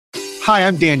Hi,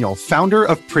 I'm Daniel, founder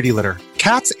of Pretty Litter.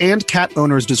 Cats and cat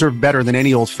owners deserve better than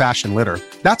any old-fashioned litter.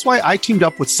 That's why I teamed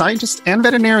up with scientists and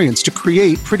veterinarians to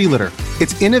create Pretty Litter.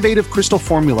 Its innovative crystal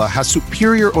formula has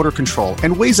superior odor control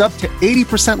and weighs up to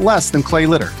 80% less than clay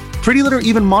litter. Pretty Litter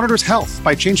even monitors health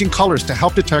by changing colors to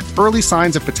help detect early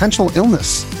signs of potential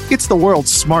illness. It's the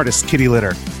world's smartest kitty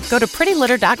litter. Go to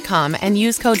prettylitter.com and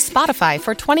use code SPOTIFY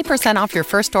for 20% off your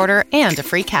first order and a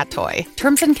free cat toy.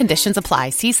 Terms and conditions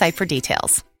apply. See site for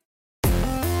details.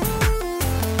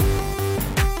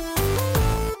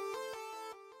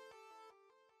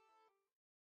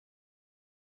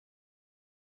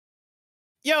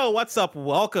 Yo, what's up?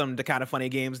 Welcome to Kinda Funny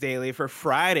Games Daily for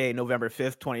Friday, November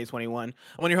 5th, 2021.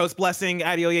 I'm your host, Blessing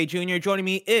Adeoye Jr. Joining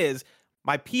me is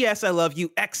my PS I Love You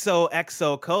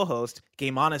XOXO co-host,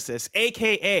 Gameonesis,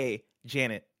 a.k.a.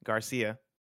 Janet Garcia.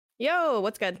 Yo,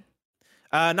 what's good?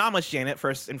 Not much, Janet.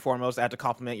 First and foremost, I have to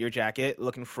compliment your jacket,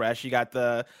 looking fresh. You got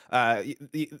the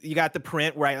you got the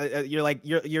print where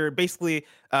you're basically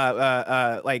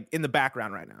like in the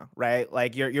background right now, right?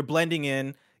 Like you're blending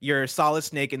in. You're Solid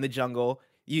Snake in the jungle.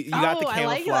 You got the camouflage. I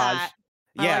like that.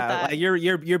 Yeah, like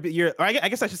you're. Or I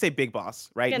guess I should say Big Boss,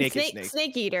 right? Again, Naked Snake.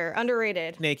 Snake Eater,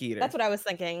 underrated. Snake Eater. That's what I was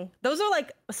thinking. Those are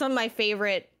like some of my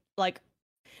favorite, like,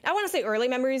 I want to say early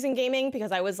memories in gaming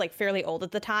because I was like fairly old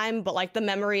at the time, but like the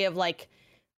memory of like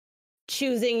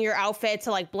choosing your outfit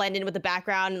to like blend in with the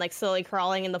background and like slowly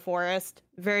crawling in the forest.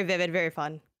 Very vivid, very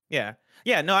fun.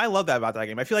 Yeah, no, I love that about that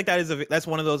game. I feel like that's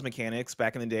one of those mechanics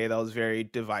back in the day that was very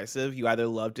divisive. You either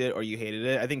loved it or you hated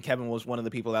it. I think Kevin was one of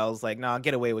the people that was like, "Nah,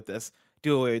 get away with this.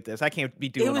 Do away with this. I can't be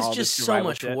doing all this." It was just so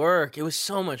much work. It was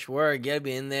so much work. You gotta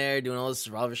be in there doing all this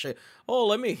survival shit. Oh,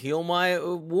 let me heal my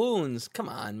wounds. Come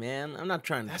on, man. I'm not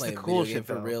trying to play a video game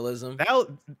for realism. That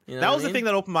was the thing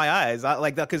that opened my eyes. I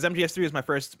like that because MGS3 was my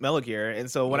first Metal Gear, and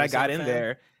so when I got in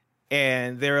there.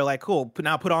 And they were like, cool,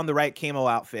 now put on the right camo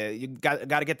outfit. You got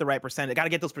to get the right percentage. Got to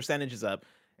get those percentages up.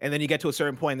 And then you get to a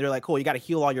certain point, and they're like, cool, you got to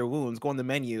heal all your wounds. Go in the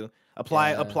menu.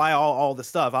 Apply all the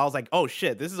stuff. I was like, oh,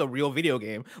 shit, this is a real video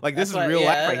game. Like, this is real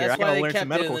life right here. I got to learn some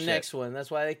medical shit. Next one. That's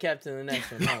why they kept in the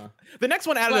next one, huh? The next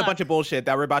one added a bunch of bullshit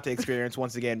that we're about to experience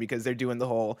once again because they're doing the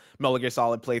whole Metal Gear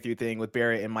Solid playthrough thing with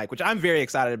Barrett and Mike, which I'm very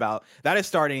excited about. That is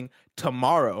starting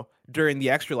tomorrow during the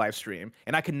Extra Live stream,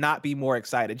 and I could not be more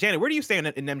excited. Janet, where do you stand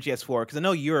in MGS4? Because I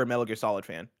know you're a Metal Gear Solid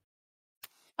fan.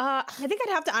 I think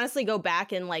I'd have to honestly go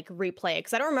back and like replay it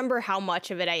because I don't remember how much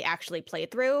of it I actually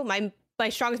played through. My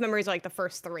strongest memories are like the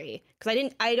first three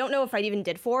because I don't know if I even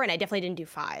did 4 and I definitely didn't do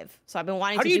 5. So I've been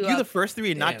wanting to do. How do you do the first 3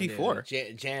 and not do 4?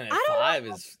 Janet, 5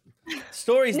 is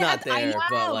story's not there,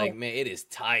 but like man, it is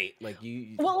tight. Like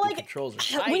you, the controls are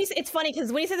tight. It's funny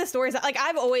because when you say the stories, like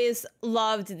I've always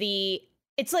loved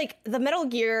it's like the Metal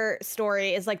Gear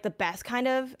story is like the best kind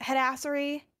of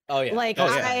headassery. Oh yeah. Like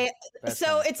it's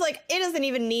like it doesn't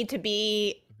even need to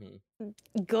be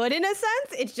good in a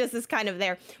sense. It's just this kind of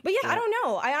there. But yeah, I don't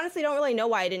know. I honestly don't really know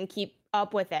why I didn't keep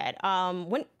up with it.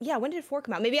 When did 4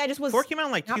 come out? Maybe I just was 4 came out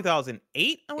in like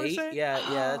 2008, I want to say. Yeah,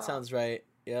 that sounds right.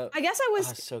 Yeah. I guess I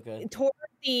was so good. Toward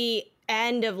the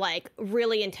end of like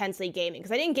really intensely gaming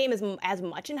because I didn't game as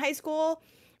much in high school.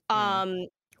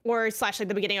 Or / like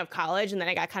the beginning of college, and then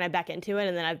I got kind of back into it,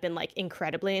 and then I've been like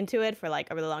incredibly into it for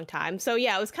like a really long time. So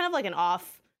yeah, it was kind of like an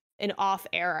off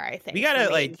era, I think.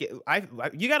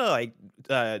 You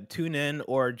gotta tune in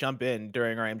or jump in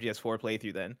during our MGS4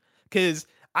 playthrough then, because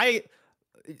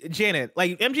Janet,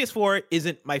 like MGS4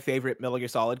 isn't my favorite Metal Gear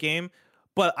Solid game,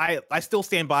 but I still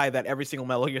stand by that every single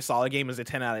Metal Gear Solid game is a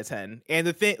 10 out of 10. And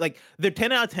the thing, like, they're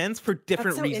 10 out of 10s for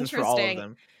different reasons for all of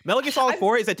them. Metal Gear Solid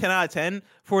 4 is a 10 out of 10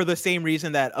 for the same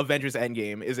reason that Avengers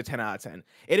Endgame is a 10 out of 10.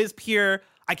 It is pure,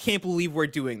 I can't believe we're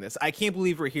doing this. I can't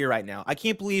believe we're here right now. I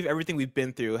can't believe everything we've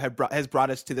been through has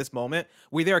brought us to this moment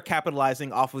where they are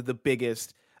capitalizing off of the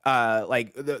biggest,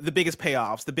 the biggest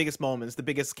payoffs, the biggest moments, the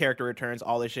biggest character returns,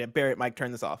 all this shit. Barrett, Mike,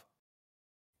 turn this off.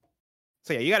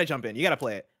 So yeah, you got to jump in. You got to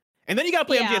play it. And then you got to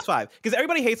play MGS5 because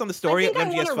everybody hates on the story of MGS5. I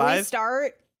want to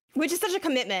restart, which is such a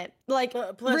commitment. Like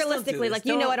realistically, like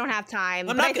I don't have time.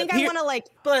 But I think I want to like.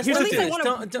 At least I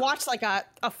want to watch like a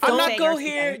full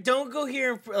thing. Don't go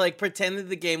here and like pretend that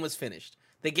the game was finished.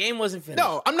 The game wasn't finished.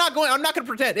 No, I'm not going to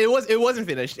pretend it wasn't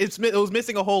finished. It was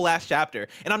missing a whole last chapter,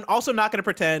 and I'm also not going to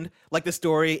pretend like the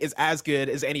story is as good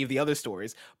as any of the other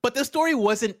stories. But the story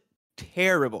wasn't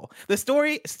terrible. The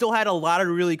story still had a lot of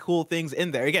really cool things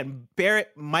in there. Again,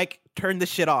 Barrett, Mike, turn this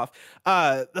shit off.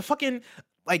 The fucking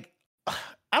like.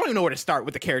 I don't even know where to start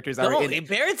with the characters that are in it.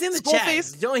 Barrett's in the chat.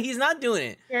 He's not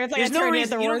doing it. There's no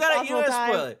reason. You don't gotta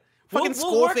spoil it. Fucking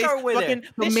Skullface, fucking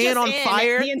the man on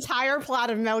fire. The entire plot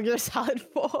of Metal Gear Solid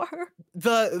 4.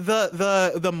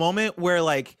 The moment where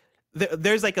like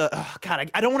there's like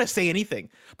I don't want to say anything,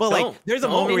 but like there's a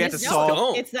moment where you have to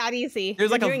solve. It's not easy.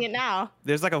 There's like doing it now.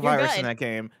 There's like a virus in that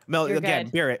game. Mel, again,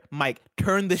 Barrett, Mike,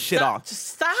 turn this shit off. Just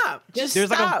stop.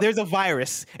 There's a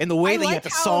virus, and the way that you have to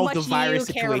solve the virus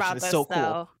situation is so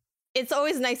cool. It's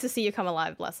always nice to see you come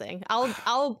alive, Blessing.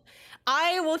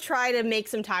 I will try to make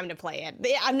some time to play it.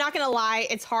 I'm not gonna lie,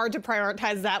 it's hard to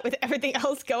prioritize that with everything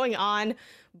else going on.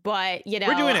 But we're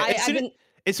doing it.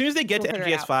 As soon as they get to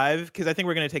MGS5, because I think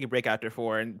we're going to take a break after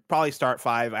 4 and probably start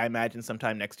 5, I imagine,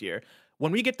 sometime next year.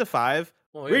 When we get to 5,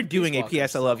 we're doing a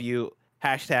PS I Love You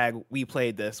hashtag we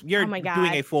played this. We're doing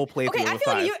a full playthrough. Okay, I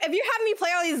feel like if you have me play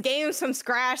all these games from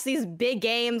scratch, these big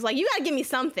games, like you got to give me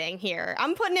something here.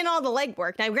 I'm putting in all the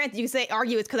legwork. Now, granted, you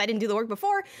argue it's because I didn't do the work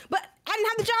before, but I didn't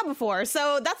have the job before,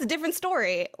 so that's a different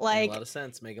story. Like, making a lot of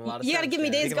sense. You got to give me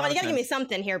Days Gone. You got to give me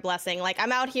something here, Blessing. Like,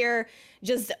 I'm out here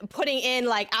just putting in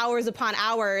like hours upon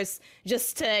hours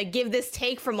just to give this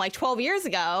take from like 12 years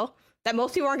ago that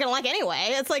most people aren't gonna like anyway.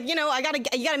 It's like, you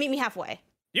gotta meet me halfway.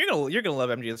 You're gonna love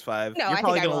MGS5. No, you're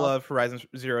probably gonna love Horizon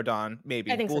Zero Dawn.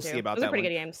 Maybe we'll see about that. Those are pretty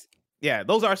good games. Yeah,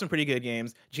 those are some pretty good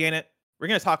games. Janet, we're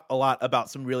going to talk a lot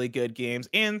about some really good games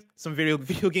and some video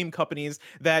game companies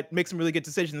that make some really good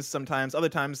decisions sometimes, other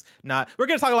times not. We're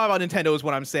going to talk a lot about Nintendo is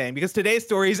what I'm saying, because today's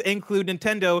stories include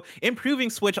Nintendo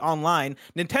improving Switch Online,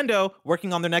 Nintendo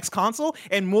working on their next console,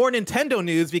 and more Nintendo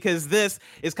news, because this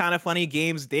is Kinda Funny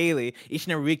Games Daily. Each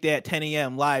and every weekday at 10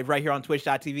 a.m. live right here on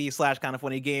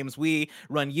twitch.tv/kindafunnygames. We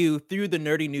run you through the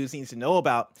nerdy news you need to know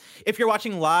about. If you're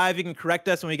watching live, you can correct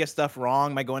us when we get stuff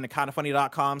wrong by going to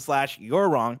kindafunny.com/you're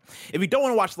wrong. If you don't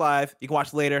want to watch live, you can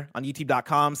watch later on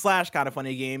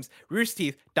youtube.com/kindafunnygames,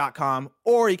 roosterteeth.com,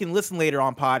 or you can listen later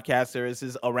on podcast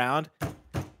services around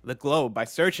the globe by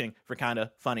searching for Kinda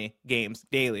Funny Games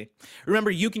Daily. Remember,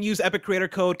 you can use Epic creator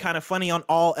code Kinda Funny on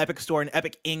all Epic Store and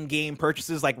Epic in-game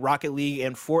purchases like Rocket League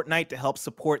and Fortnite to help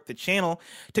support the channel.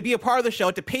 To be a part of the show,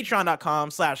 to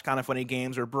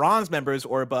patreon.com/kindafunnygames, where bronze members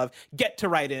or above get to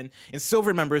write in, and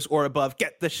silver members or above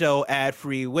get the show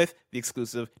ad-free with the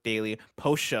exclusive daily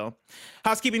post show.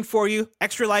 Housekeeping for you,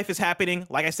 Extra Life is happening,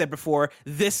 like I said before,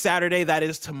 this Saturday. That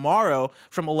is tomorrow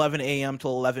from 11 a.m.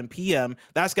 till 11 p.m.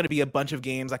 That's going to be a bunch of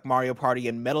games like Mario Party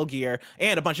and Metal Gear,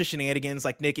 and a bunch of shenanigans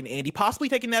like Nick and Andy possibly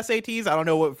taking SATs. I don't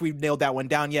know if we've nailed that one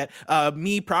down yet.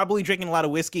 Me probably drinking a lot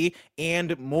of whiskey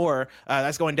and more.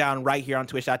 That's going down right here on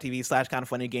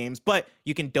twitch.tv/kindafunnygames. But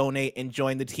you can donate and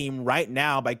join the team right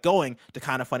now by going to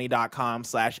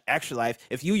kindafunny.com/extralife.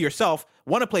 If you yourself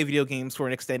want to play video games for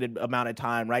an extended amount of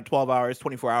time, right? 12 hours,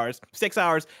 24 hours, 6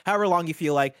 hours, however long you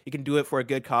feel like, you can do it for a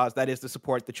good cause. That is to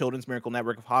support the Children's Miracle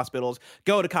Network of Hospitals.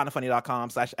 Go to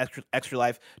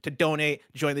kindafunny.com/extralife to donate,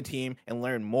 join the team, and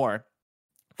learn more.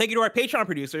 Thank you to our Patreon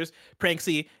producers,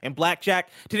 Pranksy and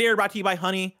Blackjack. Today we're brought to you by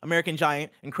Honey, American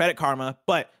Giant, and Credit Karma,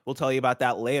 but we'll tell you about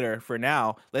that later. For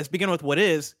now, let's begin with what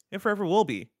is, and forever will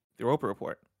be, the Roper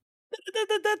Report. It's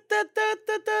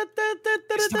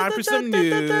time for some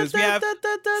news. We have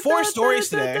 4 stories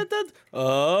today.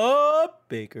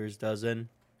 Baker's dozen.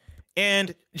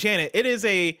 And Janet, it is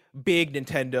a big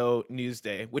Nintendo news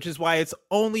day, which is why it's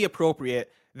only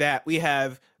appropriate that we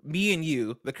have me and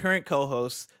you, the current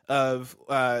co-hosts of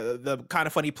the Kinda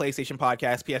Funny PlayStation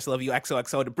podcast, PS Love You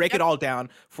XOXO, to break it all down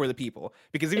for the people.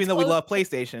 Because even though we love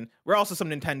PlayStation, we're also some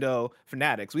Nintendo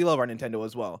fanatics. We love our Nintendo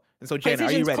as well. And so, Janet,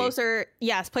 are you ready?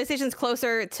 PlayStation's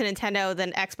closer to Nintendo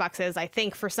than Xbox is, I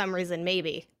think, for some reason,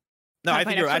 maybe. No, I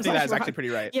think that's actually pretty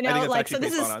right. You know, like, so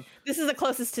this is the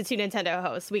closest to 2 Nintendo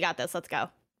hosts. We got this. Let's go.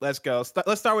 Let's go.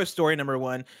 Let's start with story number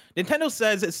 1. Nintendo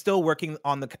says it's still working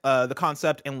on the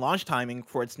concept and launch timing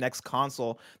for its next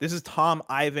console. This is Tom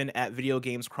Ivan at Video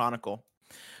Games Chronicle.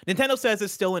 Nintendo says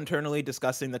it's still internally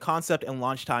discussing the concept and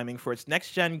launch timing for its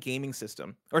next-gen gaming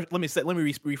system. Or let me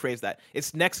rephrase that.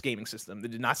 Its next gaming system. They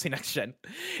did not say next-gen.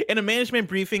 In a management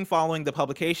briefing following the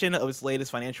publication of its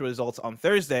latest financial results on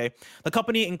Thursday, the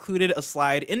company included a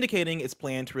slide indicating its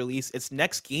plan to release its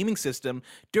next gaming system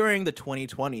during the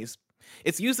 2020s.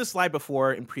 It's used this slide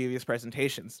before in previous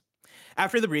presentations.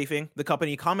 After the briefing, the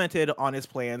company commented on its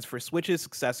plans for Switch's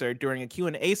successor during a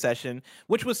Q&A session,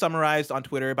 which was summarized on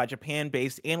Twitter by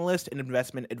Japan-based analyst and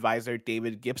investment advisor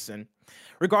David Gibson.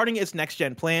 Regarding its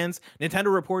next-gen plans, Nintendo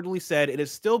reportedly said it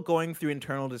is still going through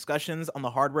internal discussions on the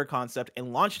hardware concept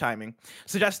and launch timing,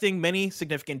 suggesting many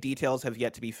significant details have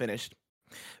yet to be finished.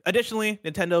 Additionally,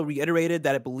 Nintendo reiterated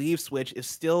that it believes Switch is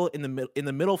still in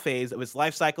the middle phase of its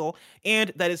life cycle,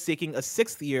 and that it's seeking a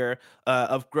 6th year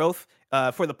of growth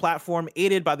for the platform,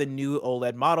 aided by the new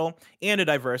OLED model and a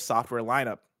diverse software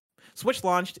lineup. Switch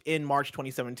launched in March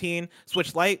 2017,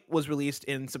 Switch Lite was released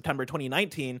in September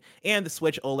 2019, and the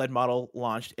Switch OLED model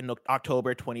launched in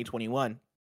October 2021.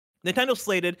 Nintendo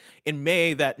slated in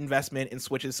May that investment in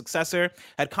Switch's successor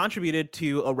had contributed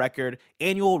to a record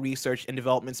annual research and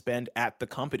development spend at the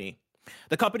company.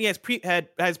 The company has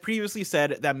previously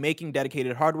said that making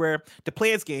dedicated hardware to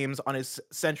play its games on is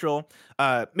central.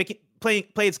 Play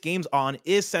its games on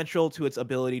is central to its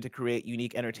ability to create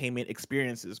unique entertainment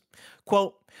experiences.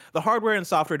 Quote, the hardware and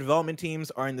software development teams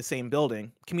are in the same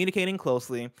building, communicating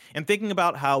closely, and thinking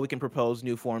about how we can propose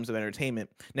new forms of entertainment,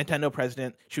 Nintendo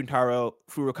president Shuntaro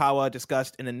Furukawa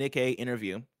discussed in a Nikkei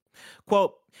interview.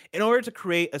 Quote, in order to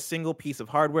create a single piece of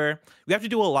hardware, we have to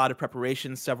do a lot of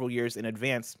preparation several years in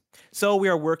advance. So we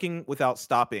are working without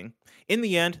stopping. In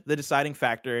the end, the deciding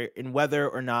factor in whether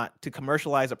or not to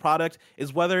commercialize a product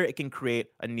is whether it can create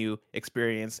a new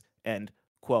experience, end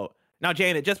quote. Now,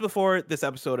 Janet, just before this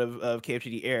episode of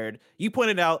KFGD aired, you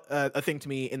pointed out a thing to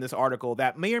me in this article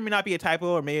that may or may not be a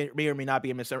typo or may or may not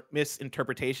be a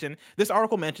misinterpretation. This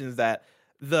article mentions that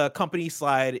the company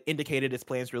slide indicated its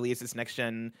plans to release its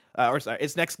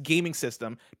its next gaming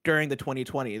system during the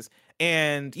 2020s.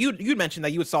 And you mentioned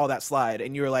that you saw that slide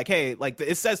and you were like, hey, like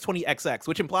it says 20XX,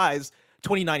 which implies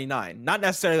 2099. Not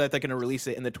necessarily that they're going to release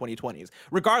it in the 2020s.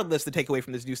 Regardless, the takeaway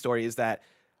from this news story is that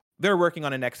they're working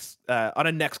on a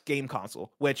next game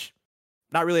console, which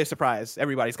not really a surprise.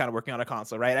 Everybody's kind of working on a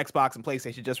console, right? Xbox and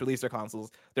PlayStation just released their consoles.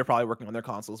 They're probably working on their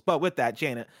consoles. But with that,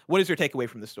 Janet, what is your takeaway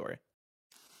from this story?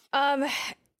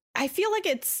 I feel like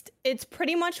it's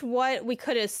pretty much what we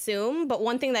could assume, but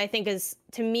one thing that I think is,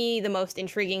 to me, the most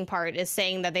intriguing part is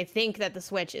saying that they think that the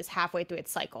Switch is halfway through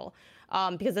its cycle,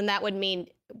 because then that would mean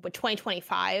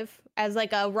 2025 as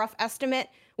like a rough estimate,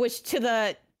 which to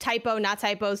the not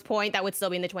typo's point, that would still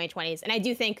be in the 2020s. And I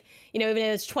do think, even if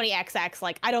it's 20XX,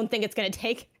 like I don't think it's going to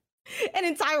take an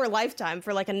entire lifetime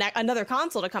for like another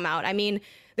console to come out. I mean,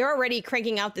 they're already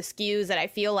cranking out the SKUs that I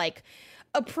feel like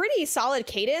a pretty solid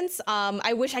cadence.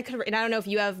 I wish I could, and I don't know if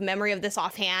you have memory of this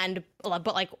offhand,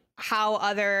 but like how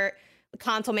other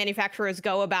console manufacturers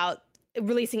go about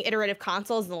releasing iterative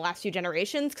consoles in the last few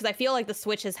generations, because I feel like the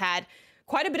Switch has had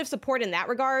quite a bit of support in that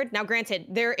regard. Now, granted,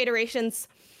 their iterations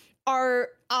are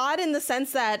odd in the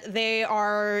sense that they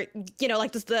are,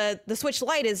 like the Switch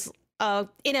Lite is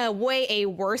in a way a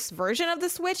worse version of the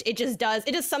Switch. It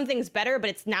does some things better,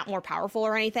 but it's not more powerful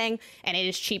or anything, and it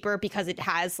is cheaper because it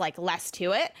has like less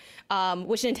to it,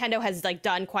 which Nintendo has like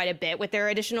done quite a bit with their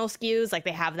additional SKUs. Like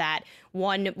they have that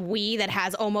one Wii that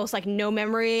has almost like no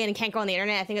memory and can't go on the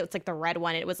internet. I think it's like the red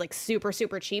one. It was like super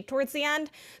cheap towards the end.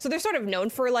 So they're sort of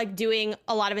known for like doing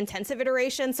a lot of intensive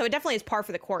iterations. So it definitely is par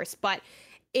for the course, but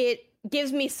it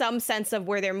gives me some sense of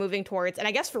where they're moving towards. And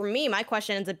I guess for me, my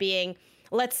question ends up being,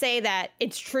 let's say that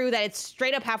it's true that it's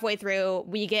straight up halfway through.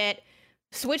 We get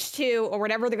Switch 2 or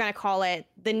whatever they're going to call it,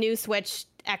 the new Switch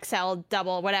XL,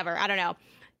 double, whatever. I don't know.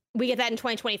 We get that in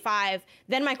 2025.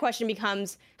 Then my question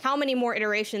becomes, how many more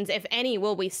iterations, if any,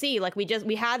 will we see? Like we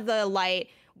had the Lite,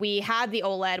 we had the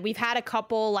OLED, we've had a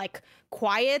couple like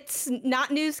quiet,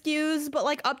 not new SKUs, but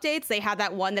like updates. They had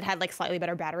that one that had like slightly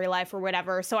better battery life or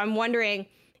whatever. So I'm wondering,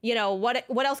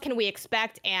 what else can we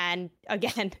expect? And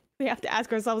again, we have to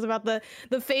ask ourselves about the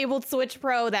fabled Switch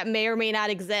Pro that may or may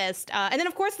not exist. And then,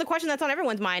 of course, the question that's on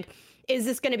everyone's mind, is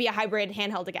this going to be a hybrid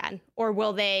handheld again? Or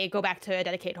will they go back to a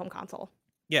dedicated home console?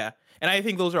 Yeah, and I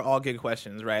think those are all good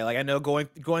questions, right? Like I know going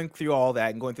through all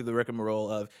that and going through the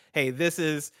rigmarole of, hey, this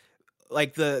is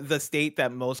like the state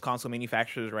that most console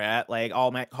manufacturers are at. Like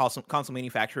all console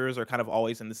manufacturers are kind of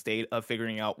always in the state of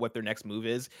figuring out what their next move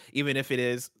is, even if it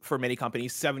is for many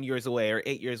companies 7 years away or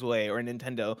 8 years away, or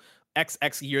Nintendo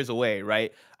XX years away,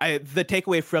 right? The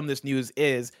takeaway from this news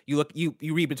is you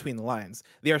read between the lines.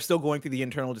 They are still going through the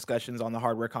internal discussions on the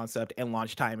hardware concept and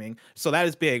launch timing. So that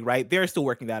is big, right? They're still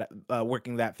working that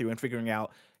through and figuring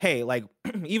out, hey, like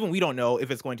even we don't know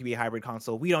if it's going to be a hybrid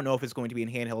console. We don't know if it's going to be a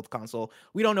handheld console.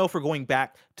 We don't know if we're going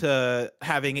back to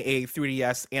having a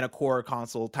 3DS and a core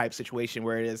console type situation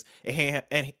where it is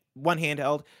one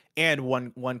handheld and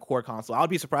one core console. I would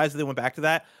be surprised if they went back to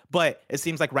that, but it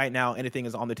seems like right now anything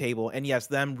is on the table. And yes,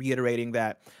 them reiterating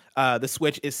that the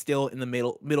Switch is still in the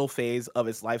middle phase of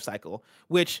its life cycle,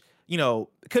 which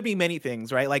could be many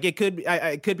things, right? Like it could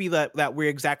be that we're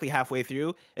exactly halfway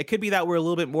through. It could be that we're a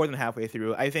little bit more than halfway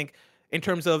through. I think in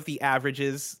terms of the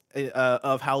averages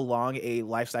of how long a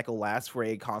life cycle lasts for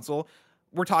a console,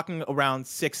 we're talking around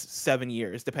 6-7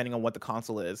 years, depending on what the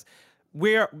console is.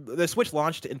 The Switch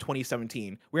launched in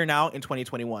 2017. We're now in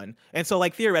 2021. And so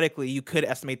like theoretically, you could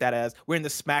estimate that as we're in the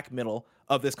smack middle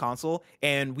of this console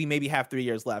and we maybe have 3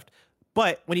 years left.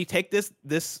 But when you take this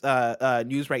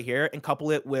news right here and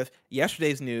couple it with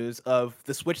yesterday's news of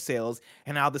the Switch sales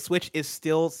and how the Switch is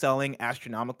still selling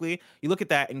astronomically, you look at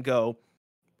that and go,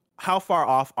 how far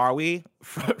off are we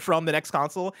from the next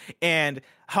console, and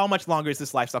how much longer is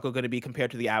this life cycle going to be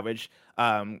compared to the average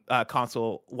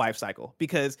console life cycle?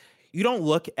 Because you don't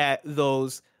look at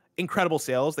those incredible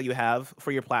sales that you have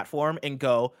for your platform and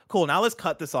go, cool, now let's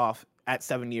cut this off at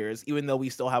 7 years, even though we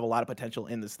still have a lot of potential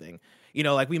in this thing. You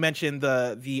know, like we mentioned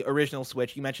the original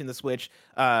Switch, you mentioned the Switch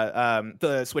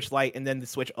Lite, and then the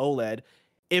Switch OLED.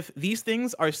 If these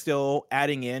things are still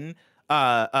adding in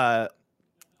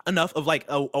enough of like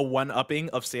a one-upping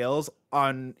of sales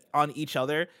on each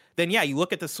other, then yeah, you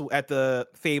look at the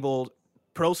fabled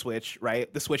Pro Switch,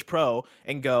 right, the Switch Pro,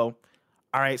 and go,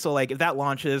 all right, so like if that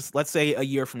launches, let's say a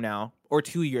year from now or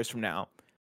 2 years from now,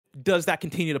 does that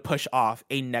continue to push off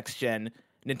a next-gen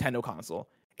Nintendo console?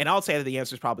 And I would say that the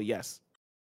answer is probably yes.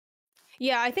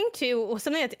 Yeah, I think too,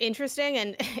 something that's interesting,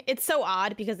 and it's so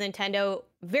odd because Nintendo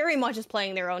very much is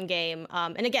playing their own game.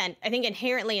 And again, I think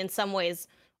inherently in some ways,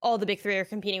 all the big three are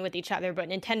competing with each other, but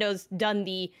Nintendo's done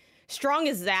the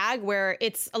strongest zag where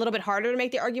it's a little bit harder to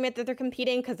make the argument that they're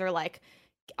competing because they're like,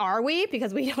 are we?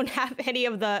 Because we don't have any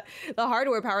of the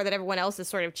hardware power that everyone else is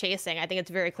sort of chasing. I think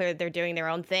it's very clear that they're doing their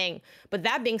own thing. But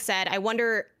that being said, I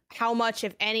wonder how much,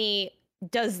 if any,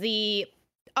 does the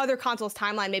other consoles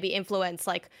timeline maybe influence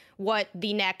like what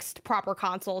the next proper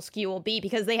console SKU will be?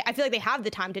 Because I feel like they have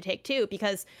the time to take too.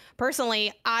 Because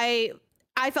personally, I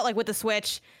felt like with the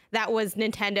Switch, that was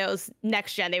Nintendo's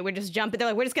next gen. They would just jump. They're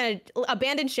like, we're just going to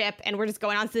abandon ship and we're just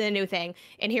going on to the new thing.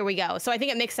 And here we go. So I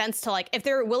think it makes sense to like, if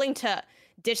they're willing to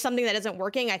ditch something that isn't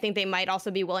working, I think they might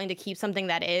also be willing to keep something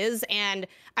that is. And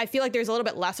I feel like there's a little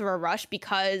bit less of a rush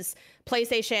because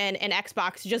PlayStation and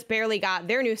Xbox just barely got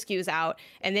their new SKUs out,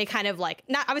 and they kind of like,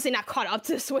 not caught up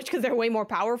to the Switch because they're way more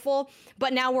powerful,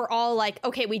 but now we're all like,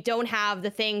 okay, we don't have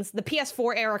the things, the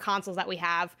PS4 era consoles that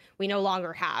we no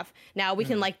longer have. Now we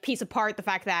can like piece apart the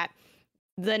fact that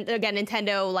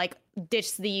Nintendo like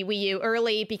ditched the Wii U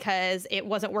early because it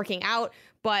wasn't working out,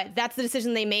 but that's the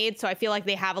decision they made. So I feel like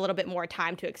they have a little bit more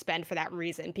time to expend for that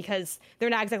reason because they're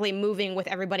not exactly moving with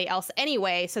everybody else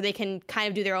anyway. So they can kind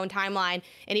of do their own timeline.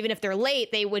 And even if they're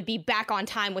late, they would be back on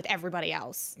time with everybody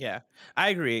else. Yeah, I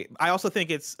agree. I also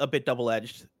think it's a bit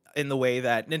double-edged in the way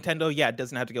that Nintendo,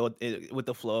 doesn't have to go with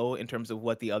the flow in terms of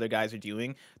what the other guys are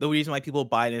doing. The reason why people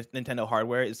buy Nintendo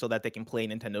hardware is so that they can play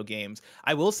Nintendo games.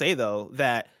 I will say, though,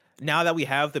 that now that we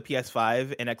have the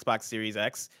PS5 and Xbox Series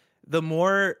X, the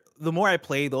more I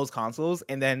play those consoles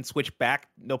and then switch back,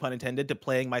 no pun intended, to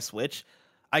playing my Switch,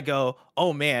 I go,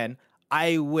 oh man,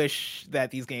 I wish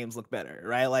that these games look better,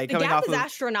 right? Like the gap is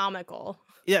astronomical.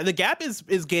 Yeah, the gap is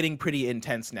getting pretty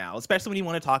intense now, especially when you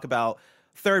want to talk about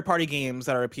third-party games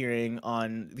that are appearing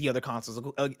on the other consoles.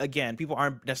 Again, people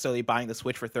aren't necessarily buying the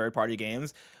Switch for third-party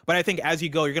games, but I think as you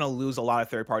go, you're going to lose a lot of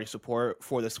third-party support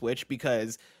for the Switch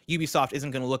because Ubisoft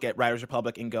isn't going to look at Riders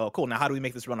Republic and go, cool, now how do we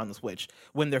make this run on the Switch?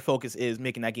 When their focus is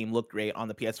making that game look great on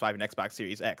the PS5 and Xbox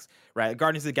Series X, right?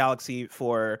 Guardians of the Galaxy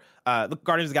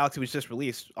was just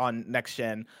released on next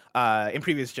gen, in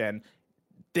previous gen.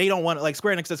 They don't want to, like,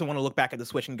 Square Enix doesn't want to look back at the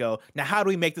Switch and go, now how do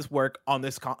we make this work on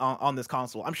this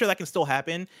console? I'm sure that can still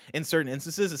happen in certain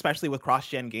instances, especially with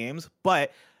cross-gen games,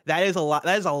 but that is a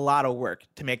lot of work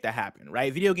to make that happen,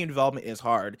 right? Video game development is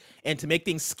hard, and to make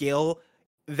things scale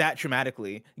that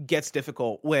dramatically gets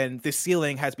difficult when the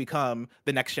ceiling has become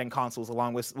the next-gen consoles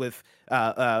along with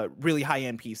really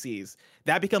high-end PCs.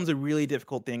 That becomes a really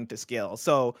difficult thing to scale.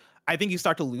 So I think you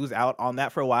start to lose out on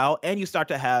that for a while, and you start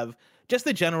to have just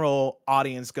the general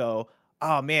audience go,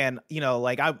 oh man,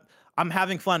 like I'm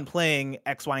having fun playing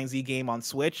X, Y, and Z game on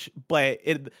Switch, but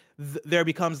there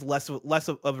becomes less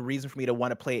of a reason for me to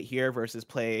want to play it here versus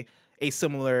play a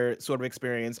similar sort of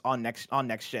experience on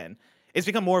next gen. It's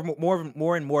become more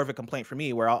and more of a complaint for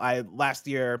me. Where late last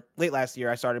year,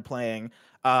 I started playing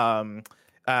the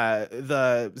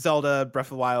Zelda Breath of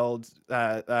the Wild.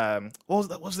 What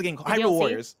was the game called? Hyrule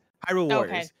Warriors.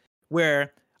 Okay.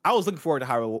 Where I was looking forward to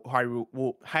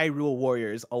Hyrule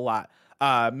Warriors a lot,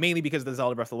 mainly because of the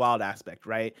Zelda Breath of the Wild aspect,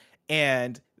 right?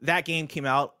 And that game came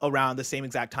out around the same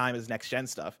exact time as next gen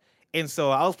stuff. And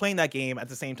so I was playing that game at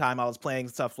the same time I was playing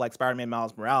stuff like Spider-Man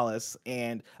Miles Morales,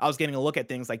 and I was getting a look at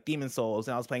things like Demon's Souls,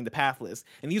 and I was playing The Pathless.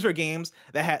 And these were games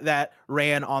that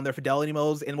ran on their fidelity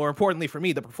modes, and more importantly for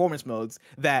me, the performance modes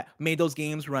that made those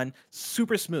games run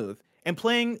super smooth. And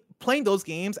playing those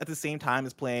games at the same time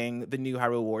as playing the new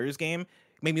Hyrule Warriors game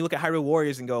made me look at Hyrule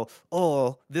Warriors and go,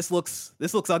 oh, this looks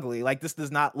ugly. Like, this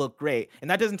does not look great. And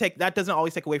that doesn't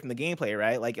always take away from the gameplay,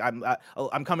 right? Like,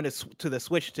 I'm coming to the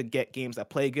Switch to get games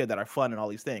that play good, that are fun, and all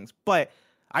these things. But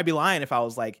I'd be lying if I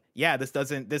was like, yeah, this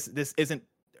isn't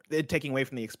taking away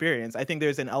from the experience. I think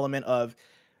there's an element of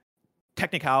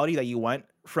technicality that you want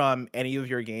from any of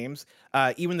your games.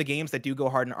 Even the games that do go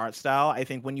hard in art style, I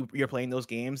think when you're playing those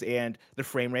games and the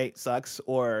frame rate sucks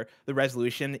or the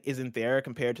resolution isn't there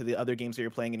compared to the other games that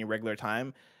you're playing in your regular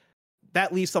time,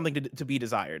 that leaves something to be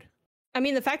desired. I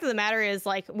mean, the fact of the matter is,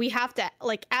 like, we have to,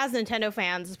 like, as Nintendo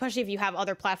fans, especially if you have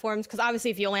other platforms, because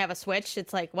obviously if you only have a Switch,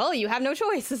 it's like, well, you have no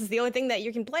choice. This is the only thing that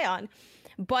you can play on.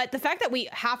 But the fact that we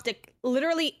have to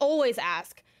literally always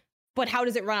ask, but how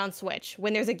does it run on Switch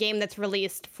when there's a game that's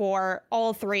released for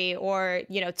all three or,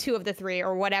 you know, two of the three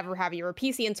or whatever have you, or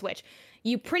PC and Switch?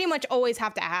 You pretty much always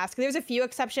have to ask. There's a few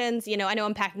exceptions. You know, I know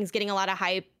Unpacking is getting a lot of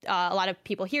hype. A lot of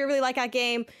people here really like that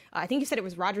game. I think you said it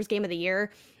was Roger's Game of the Year.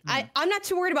 I'm not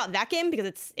too worried about that game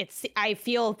because it's I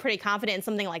feel pretty confident in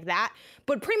something like that.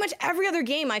 But pretty much every other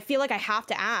game, I feel like I have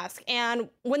to ask. And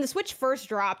when the Switch first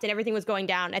dropped and everything was going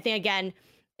down, I think, again,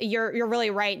 you're really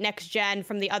right. Next gen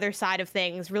from the other side of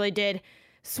things really did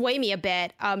sway me a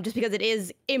bit, just because it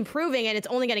is improving and it's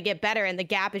only going to get better, and the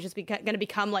gap is just going to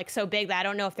become like so big that I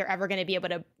don't know if they're ever going to be able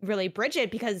to really bridge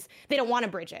it, because they don't want to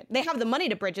bridge it. They have the money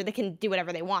to bridge it. They can do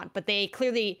whatever they want, but they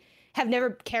clearly have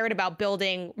never cared about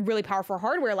building really powerful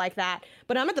hardware like that.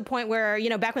 But I'm at the point where, you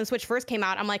know, back when Switch first came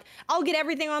out, I'm like, I'll get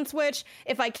everything on Switch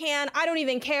if I can. I don't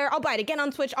even care. I'll buy it again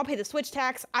on Switch. I'll pay the Switch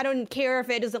tax. I don't care if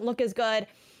it doesn't look as good.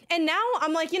 And now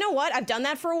I'm like, you know what? I've done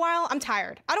that for a while. I'm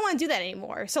tired. I don't want to do that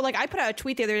anymore. So, like, I put out a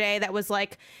tweet the other day that was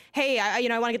like, hey, I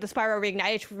want to get the Spyro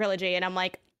Reignited trilogy. And I'm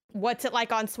like, what's it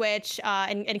like on Switch?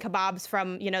 And Kebabs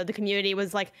from, you know, the community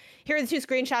was like, here are the two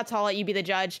screenshots. I'll let you be the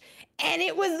judge. And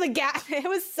it was the gap. It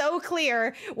was so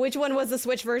clear which one was the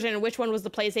Switch version and which one was the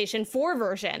PlayStation 4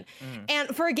 version.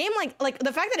 And for a game like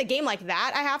the fact that a game like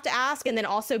that, I have to ask, and then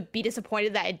also be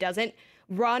disappointed that it doesn't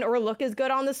run or look as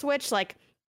good on the Switch, like,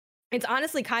 it's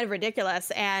honestly kind of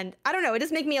ridiculous. And I don't know, it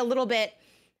just makes me a little bit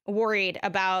worried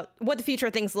about what the future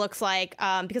of things looks like,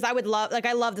 because I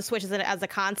love the Switch as a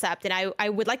concept, and I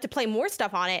would like to play more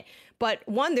stuff on it. But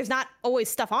one, there's not always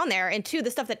stuff on there, and two,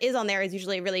 the stuff that is on there is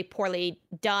usually really poorly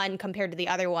done compared to the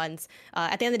other ones.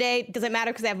 At the end of the day, does it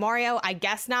matter because I have Mario? I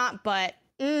guess not, but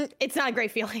it's not a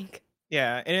great feeling.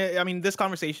 Yeah, and I mean, this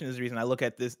conversation is the reason I look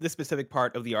at this specific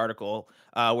part of the article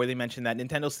where they mentioned that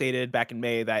Nintendo stated back in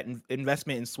May that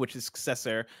investment in Switch's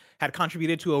successor had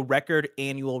contributed to a record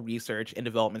annual research and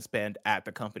development spend at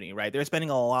the company, right? They're spending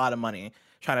a lot of money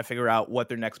trying to figure out what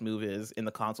their next move is in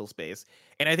the console space.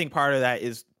 And I think part of that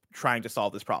is trying to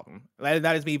solve this problem.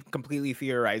 That is me completely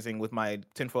theorizing with my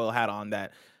tinfoil hat on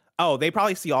that, oh, they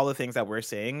probably see all the things that we're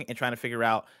saying and trying to figure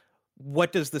out,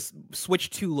 what does this Switch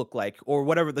 2 look like, or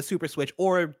whatever, the Super Switch,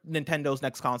 or Nintendo's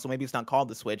next console? Maybe it's not called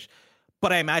the Switch,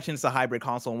 but I imagine it's a hybrid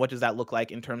console. And what does that look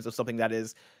like in terms of something that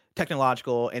is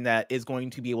technological and that is going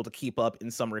to be able to keep up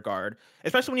in some regard,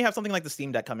 especially when you have something like the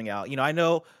Steam Deck coming out? You know, I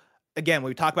know, again,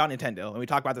 when we talk about Nintendo and we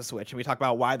talk about the Switch and we talk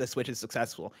about why the Switch is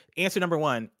successful, answer number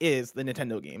one is the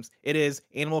Nintendo games. It is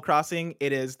Animal Crossing,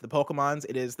 it is the Pokemons,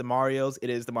 it is the Marios, it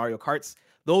is the Mario Karts.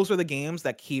 Those are the games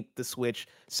that keep the Switch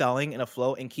selling and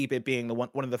afloat and keep it being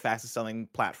one of the fastest selling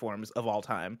platforms of all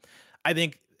time. I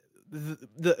think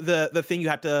the thing you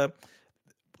have to,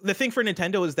 the thing for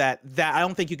Nintendo is that I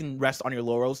don't think you can rest on your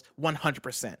laurels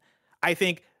 100%. I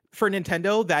think for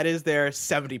Nintendo, that is their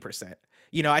 70%.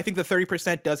 You know, I think the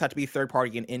 30% does have to be third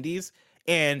party and indies.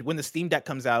 And when the Steam Deck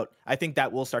comes out, I think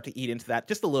that will start to eat into that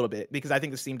just a little bit, because I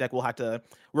think the Steam Deck will have to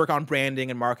work on branding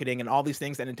and marketing and all these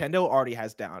things that Nintendo already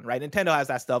has down, right? Nintendo has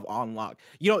that stuff on lock.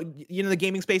 You know, the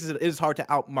gaming space is hard to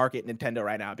outmarket Nintendo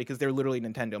right now because they're literally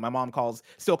Nintendo. My mom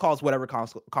still calls whatever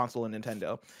console a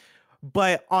Nintendo.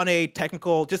 But on a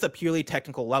technical, just a purely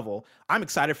technical level, I'm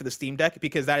excited for the Steam Deck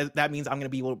because that means I'm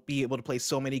going to be able to play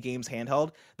so many games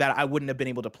handheld that I wouldn't have been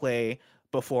able to play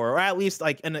before, or at least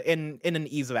like in an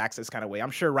ease of access kind of way.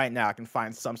 I'm sure right now I can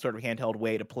find some sort of handheld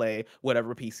way to play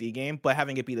whatever PC game, but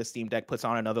having it be the Steam Deck puts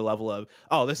on another level of,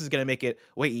 oh, this is going to make it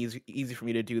way easy for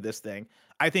me to do this thing.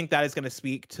 I think that is going to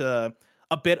speak to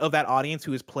a bit of that audience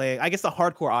who is playing, I guess the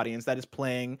hardcore audience that is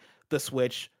playing the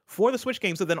Switch for the Switch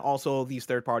games, but then also these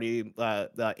third-party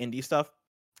the indie stuff.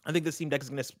 I think the Steam Deck is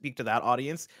going to speak to that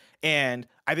audience. And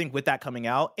I think with that coming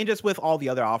out, and just with all the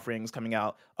other offerings coming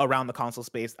out around the console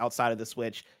space outside of the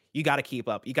Switch, you got to keep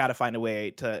up. You got to find a way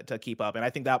to keep up. And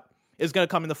I think that is going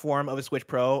to come in the form of a Switch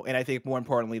Pro. And I think more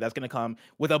importantly, that's going to come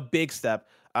with a big step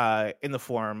in the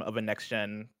form of a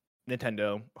next-gen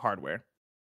Nintendo hardware.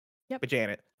 Yep. But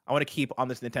Janet, I want to keep on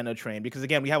this Nintendo train because,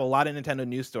 again, we have a lot of Nintendo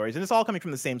news stories, and it's all coming from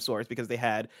the same source because they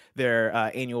had their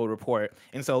annual report.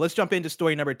 And so let's jump into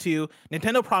story number 2.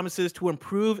 Nintendo promises to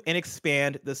improve and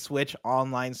expand the Switch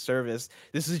online service.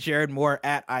 This is Jared Moore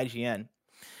at IGN.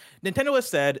 Nintendo has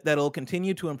said that it'll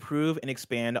continue to improve and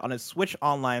expand on its Switch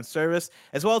Online service,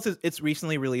 as well as its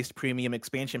recently released premium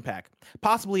expansion pack,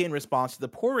 possibly in response to the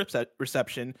poor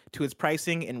reception to its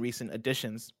pricing in recent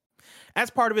editions. As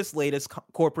part of its latest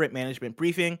corporate management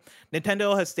briefing,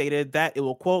 Nintendo has stated that it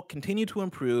will, quote, continue to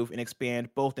improve and expand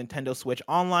both Nintendo Switch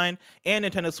Online and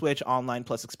Nintendo Switch Online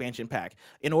Plus expansion pack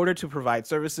in order to provide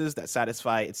services that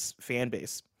satisfy its fan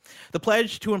base. The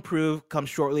pledge to improve comes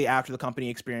shortly after the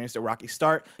company experienced a rocky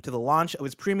start to the launch of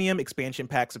its premium expansion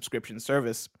pack subscription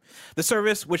service. The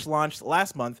service, which launched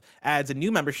last month, adds a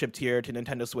new membership tier to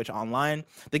Nintendo Switch Online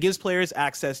that gives players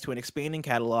access to an expanding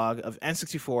catalog of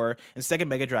N64 and Sega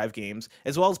Mega Drive games,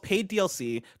 as well as paid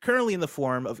DLC, currently in the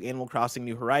form of Animal Crossing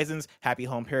New Horizons Happy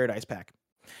Home Paradise Pack.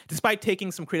 Despite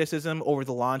taking some criticism over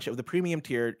the launch of the premium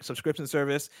tier subscription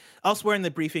service, elsewhere in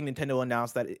the briefing, Nintendo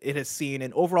announced that it has seen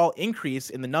an overall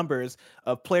increase in the numbers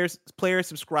of players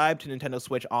subscribed to Nintendo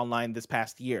Switch Online this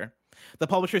past year. The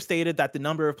publisher stated that the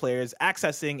number of players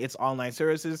accessing its online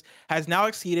services has now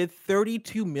exceeded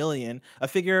 32 million, a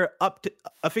figure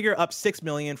up 6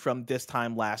 million from this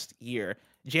time last year.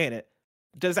 Janet,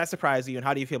 does that surprise you, and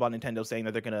how do you feel about Nintendo saying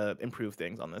that they're going to improve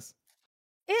things on this?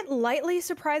 It lightly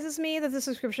surprises me that the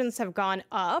subscriptions have gone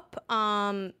up.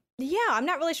 Yeah, I'm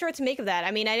not really sure what to make of that.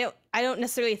 I mean, I don't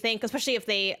necessarily think, especially if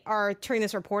they are turning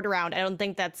this report around, I don't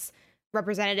think that's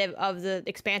representative of the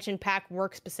expansion pack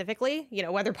work specifically, you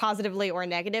know, whether positively or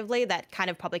negatively. That kind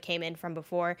of probably came in from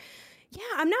before. Yeah,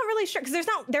 I'm not really sure, because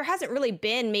there hasn't really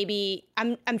been, maybe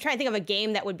I'm trying to think of a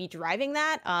game that would be driving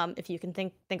that. If you can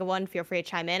think of one, feel free to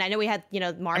chime in. I know we had,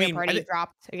 Mario Party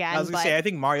dropped again. I was gonna say,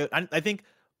 I think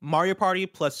Mario Party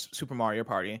plus Super Mario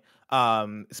Party,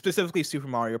 specifically Super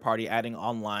Mario Party adding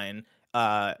online.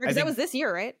 Because that was this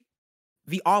year, right?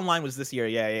 The online was this year,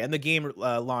 yeah. And the game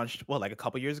launched, like a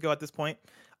couple years ago at this point.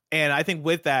 And I think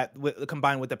with that,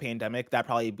 combined with the pandemic, that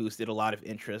probably boosted a lot of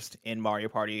interest in Mario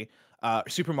Party,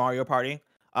 Super Mario Party.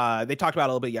 They talked about it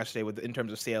a little bit yesterday in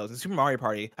terms of sales. And Super Mario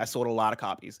Party has sold a lot of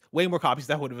copies, way more copies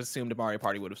than I would have assumed a Mario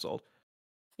Party would have sold.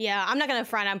 Yeah, I'm not going to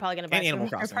front. I'm probably going to buy Animal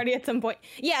Party at some point.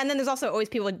 Yeah, and then there's also always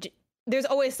there's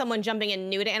always someone jumping in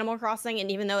new to Animal Crossing,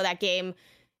 and even though that game,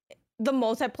 the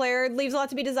multiplayer leaves a lot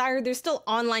to be desired, there's still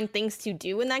online things to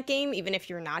do in that game, even if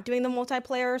you're not doing the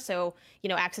multiplayer. So,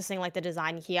 accessing like the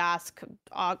design kiosk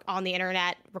on the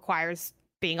internet requires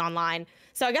being online.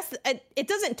 So I guess it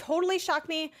doesn't totally shock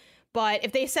me. But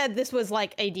if they said this was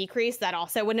like a decrease, that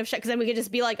also wouldn't have shocked, because then we could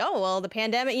just be like, oh, well, the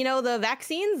pandemic, the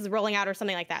vaccines rolling out or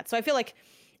something like that. So I feel like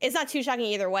it's not too shocking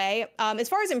either way. As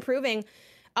far as improving,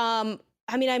 I'm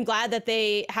glad that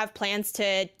they have plans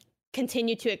to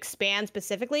continue to expand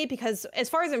specifically, because as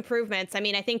far as improvements,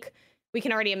 I think we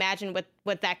can already imagine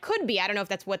what that could be. I don't know if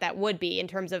that's what that would be in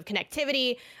terms of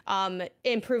connectivity.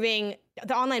 Improving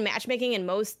the online matchmaking in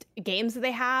most games that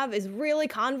they have is really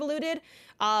convoluted.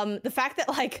 The fact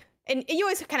that and you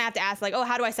always kind of have to ask, oh,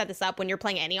 how do I set this up when you're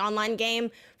playing any online game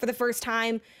for the first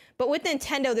time? But with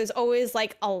Nintendo, there's always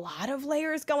a lot of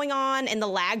layers going on, and the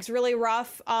lag's really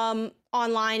rough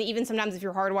online. Even sometimes if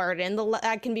you're hardwired in, the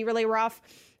lag can be really rough.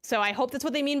 So I hope that's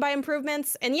what they mean by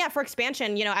improvements. And yeah, for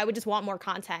expansion, I would just want more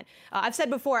content. I've said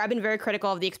before, I've been very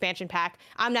critical of the expansion pack.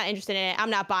 I'm not interested in it. I'm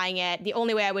not buying it. The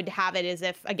only way I would have it is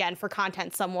if, again, for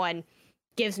content, someone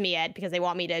gives me it because they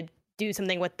want me to do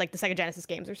something with the Sega Genesis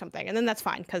games or something. And then that's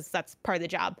fine, because that's part of the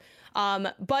job.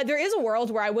 But there is a world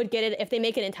where I would get it if they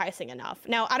make it enticing enough.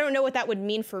 Now, I don't know what that would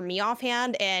mean for me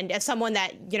offhand. And as someone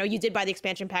that, you did buy the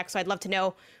expansion pack, so I'd love to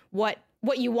know what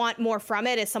you want more from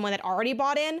it as someone that already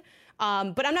bought in.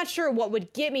 But I'm not sure what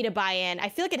would get me to buy in. I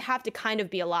feel like it'd have to kind of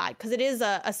be a lot, because it is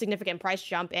a significant price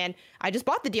jump. And I just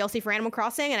bought the DLC for Animal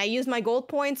Crossing, and I used my gold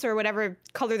points or whatever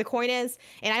color the coin is.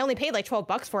 And I only paid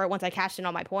 $12 for it once I cashed in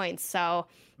all my points. So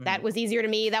that was easier to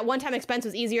me. That one-time expense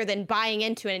was easier than buying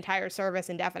into an entire service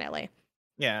indefinitely.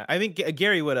 Yeah, I think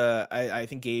Gary would I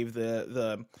think gave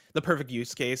the perfect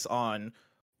use case on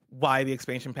why the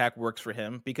expansion pack works for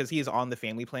him, because he is on the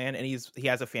family plan, and he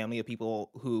has a family of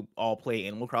people who all play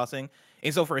Animal Crossing.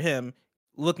 And so for him,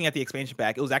 looking at the expansion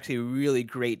pack, it was actually a really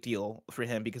great deal for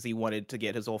him, because he wanted to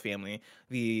get his whole family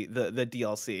the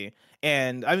DLC.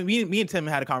 And me and Tim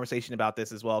had a conversation about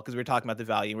this as well, because we were talking about the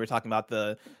value. We were talking about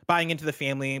the buying into the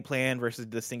family plan versus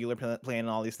the singular plan and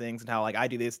all these things, and how I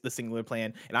do the singular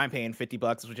plan and I'm paying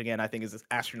 $50, which again I think is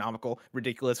astronomical,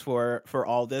 ridiculous for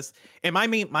all this. And my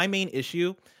main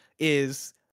issue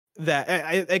is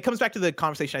that it comes back to the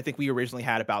conversation I think we originally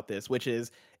had about this, which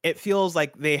is it feels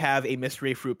like they have a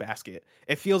mystery fruit basket.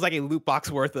 It feels like a loot box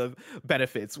worth of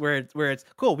benefits where it's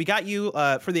cool. We got you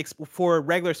for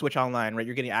regular Switch Online, right?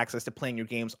 You're getting access to playing your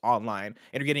games online,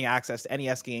 and you're getting access to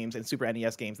NES games and Super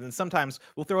NES games. And then sometimes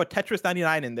we'll throw a Tetris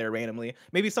 99 in there randomly.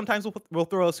 Maybe sometimes we'll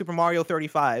throw a Super Mario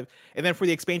 35. And then for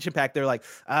the expansion pack, they're like,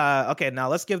 okay, now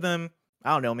let's give them,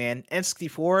 I don't know, man,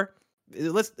 N64.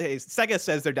 Sega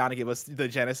says they're down to give us the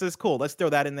Genesis. Cool, let's throw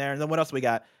that in there. And then what else we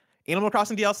got? Animal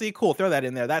Crossing DLC. Cool, throw that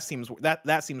in there. That seems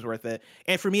worth it.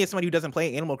 And for me, as somebody who doesn't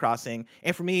play Animal Crossing,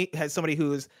 and for me, as somebody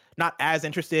who's not as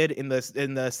interested in the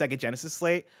Sega Genesis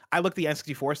slate, I look at the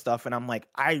N64 stuff and I'm like,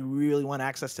 I really want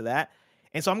access to that,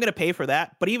 and so I'm gonna pay for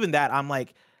that. But even that, I'm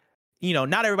like,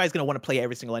 not everybody's gonna want to play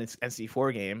every single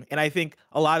N64 game. And I think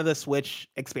a lot of the Switch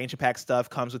expansion pack stuff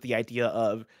comes with the idea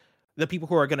of the people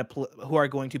who are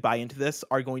going to buy into this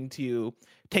are going to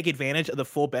take advantage of the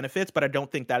full benefits, but I don't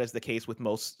think that is the case with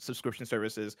most subscription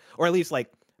services, or at least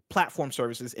like platform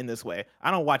services in this way.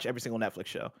 I don't watch every single Netflix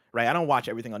show, right? I don't watch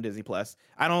everything on Disney Plus.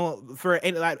 I don't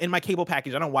in my cable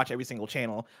package. I don't watch every single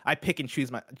channel. I pick and choose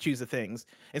the things.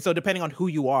 And so depending on who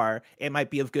you are, it might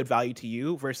be of good value to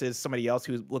you versus somebody else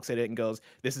who looks at it and goes,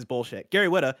 "This is bullshit." Gary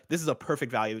Whitta, this is a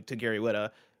perfect value to Gary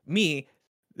Whitta. Me,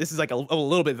 this is like a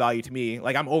little bit value to me.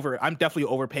 Like I'm definitely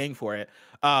overpaying for it.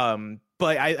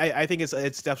 But I think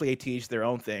it's definitely to each their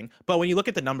own thing. But when you look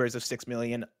at the numbers of 6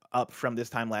 million up from this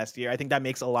time last year, I think that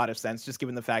makes a lot of sense, just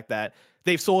given the fact that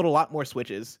they've sold a lot more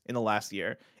Switches in the last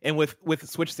year. And with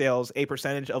Switch sales, a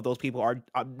percentage of those people are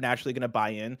naturally going to buy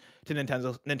in to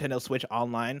Nintendo Switch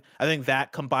Online. I think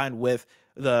that combined with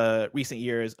the recent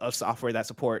years of software that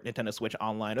support Nintendo Switch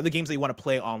Online, or the games that you want to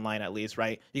play online at least,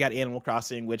 right? You got Animal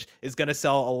Crossing, which is going to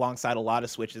sell alongside a lot of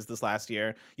Switches this last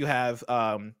year. You have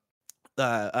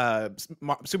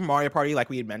Super Mario Party, like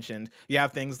we had mentioned. You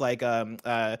have things like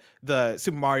the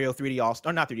Super Mario 3D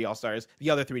not 3D All-Stars, the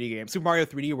other 3D game, Super Mario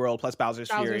 3D World plus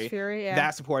Bowser's Fury, yeah.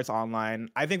 That supports online.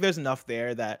 I think there's enough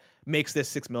there that makes this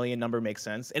 6 million number make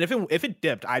sense. And if it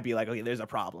dipped, I'd be like, okay, there's a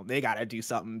problem. They got to do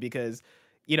something, because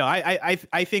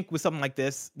I think with something like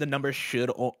this, the numbers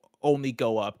should only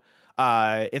go up.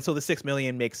 And so the 6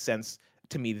 million makes sense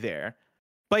to me there.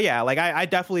 But yeah, like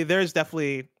there's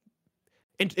definitely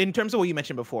in terms of what you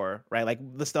mentioned before, right? Like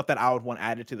the stuff that I would want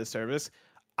added to the service.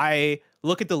 I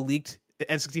look at the leaked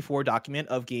N64 document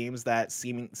of games that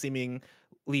seemingly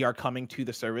are coming to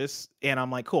the service, and I'm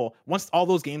like, cool. Once all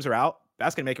those games are out,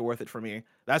 that's gonna make it worth it for me.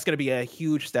 That's gonna be a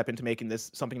huge step into making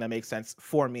this something that makes sense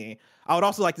for me. I would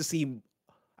also like to see,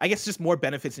 I guess, just more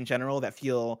benefits in general that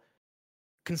feel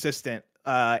consistent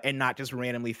and not just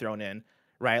randomly thrown in,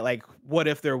 right? Like, what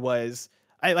if there was,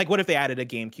 what if they added a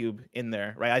GameCube in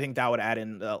there, right? I think that would add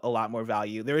in a lot more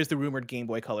value. There is the rumored Game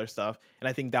Boy Color stuff, and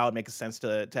I think that would make sense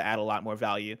to add a lot more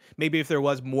value. Maybe if there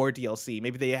was more DLC,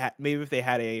 maybe if they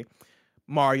had a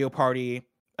Mario Party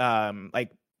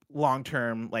like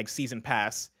long-term like season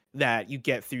pass that you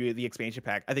get through the expansion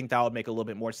pack, I think that would make a little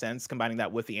bit more sense, combining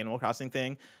that with the Animal Crossing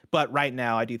thing. But right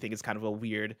now, I do think it's kind of a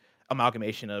weird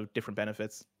amalgamation of different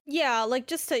benefits. Yeah, like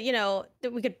just to,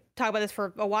 we could talk about this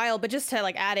for a while, but just to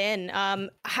like add in,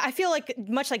 I feel like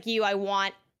much like you, I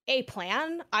want a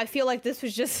plan. I feel like this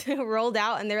was just rolled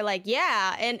out and they're like,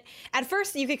 yeah. And at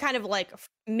first you could kind of like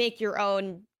make your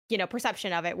own,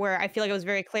 perception of it, where I feel like it was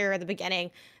very clear at the beginning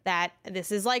that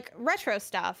this is like retro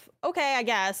stuff. Okay, I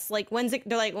guess. Like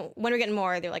they're like, when are we getting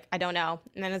more? They're like, I don't know.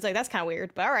 And then it's like, that's kind of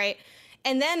weird, but all right.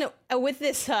 And then with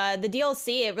this, the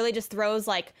DLC, it really just throws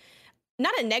like,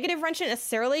 not a negative wrench in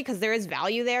necessarily, because there is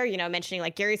value there, mentioning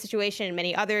like Gary's situation and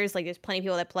many others. Like there's plenty of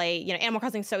people that play, Animal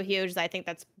Crossing is so huge that I think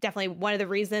that's definitely one of the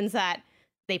reasons that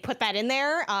they put that in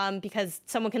there, because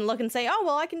someone can look and say, oh,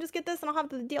 well, I can just get this and I'll have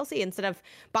the DLC instead of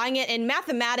buying it. And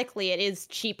mathematically, it is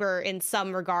cheaper in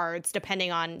some regards,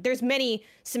 depending on, there's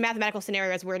some mathematical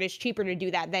scenarios where it is cheaper to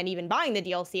do that than even buying the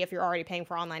DLC if you're already paying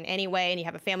for online anyway and you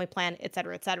have a family plan, et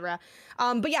cetera, et cetera.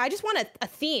 But yeah, I just want a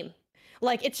theme.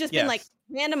 Like it's just been like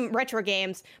random retro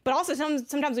games, but also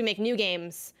sometimes we make new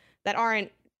games that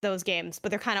aren't those games, but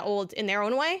they're kind of old in their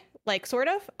own way, like sort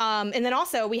of. And then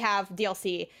also we have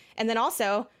DLC, and then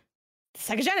also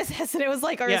Sega Genesis, and it was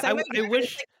like, I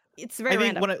wish it's very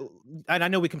random. And I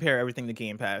know we compare everything to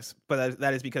Game Pass, but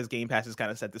that is because Game Pass has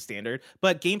kind of set the standard.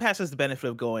 But Game Pass has the benefit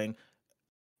of going,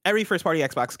 every first-party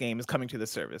Xbox game is coming to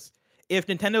this service. If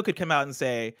Nintendo could come out and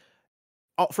say,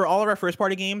 for all of our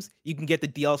first-party games, you can get the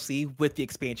DLC with the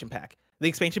expansion pack. The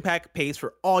expansion pack pays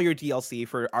for all your DLC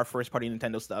for our first-party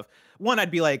Nintendo stuff. One,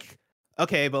 I'd be like,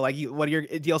 okay, but like, what your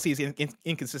DLC is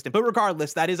inconsistent. But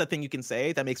regardless, that is a thing you can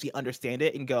say that makes me understand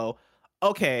it and go,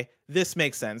 okay, this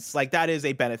makes sense. Like, that is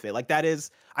a benefit. Like, that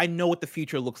is, I know what the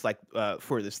future looks like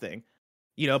for this thing,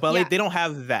 you know, but like, they don't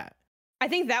have that. I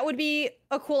think that would be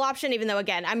a cool option, even though,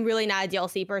 again, I'm really not a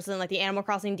DLC person. Like, the Animal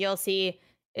Crossing DLC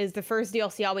is the first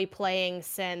DLC I'll be playing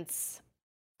since...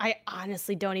 I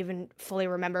honestly don't even fully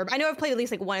remember. I know I've played at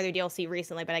least like one other DLC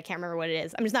recently, but I can't remember what it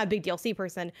is. I'm just not a big DLC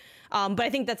person. But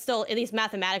I think that's still, at least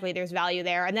mathematically, there's value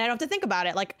there. And then I don't have to think about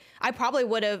it. Like, I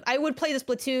would play the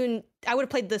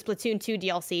Splatoon 2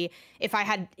 DLC if I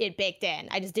had it baked in.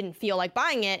 I just didn't feel like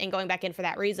buying it and going back in for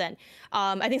that reason.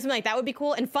 I think something like that would be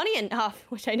cool. And funny enough,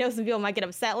 which I know some people might get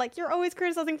upset, like, you're always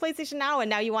criticizing PlayStation Now, and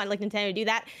now you want like Nintendo to do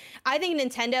that. I think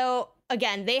Nintendo,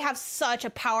 again, they have such a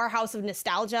powerhouse of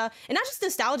nostalgia, and not just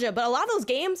nostalgia, but a lot of those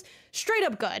games straight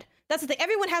up good. That's the thing.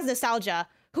 Everyone has nostalgia.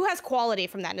 Who has quality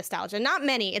from that nostalgia? Not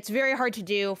many. It's very hard to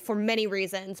do for many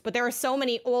reasons, but there are so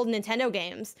many old Nintendo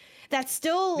games that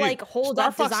still like hold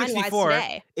up design-wise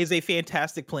today. Is a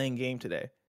fantastic playing game today.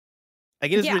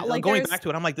 Like, it is like, going back to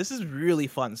it, I'm like, this is really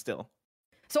fun still.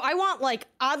 So I want, like,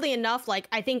 oddly enough, like,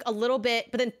 I think a little bit,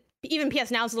 but then even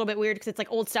PS Now is a little bit weird because it's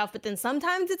like old stuff, but then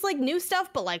sometimes it's like new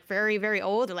stuff, but like very, very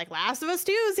old. Or like Last of Us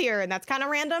 2 is here, and that's kind of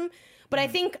random. But I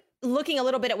think looking a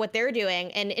little bit at what they're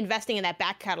doing and investing in that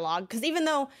back catalog, because even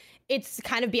though it's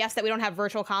kind of BS that we don't have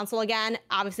Virtual Console again,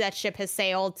 obviously that ship has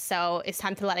sailed, so it's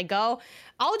time to let it go.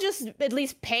 I'll just at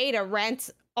least pay to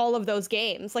rent all of those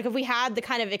games. Like, if we had the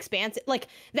kind of expansive, like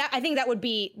that, I think that would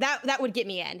be, that would get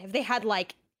me in. If they had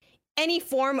like any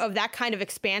form of that kind of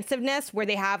expansiveness where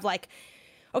they have like,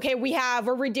 okay, we're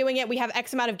redoing it. We have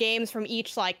X amount of games from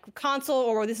each like console,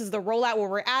 or this is the rollout where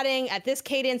we're adding at this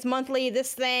cadence monthly,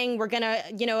 this thing, we're gonna,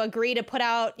 you know, agree to put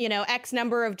out, you know, X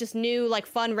number of just new like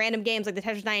fun random games like the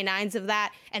Tetris 99s of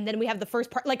that. And then we have the first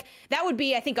part, like that would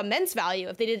be, I think, immense value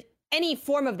if they did any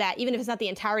form of that, even if it's not the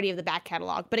entirety of the back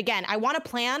catalog. But again, I want a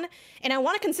plan and I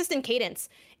want a consistent cadence.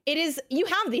 It is, you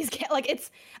have these, like,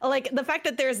 it's like the fact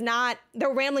that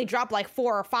they'll randomly drop like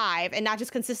 4 or 5 and not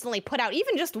just consistently put out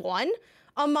even just one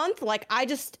a month. Like,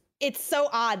 it's so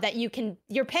odd that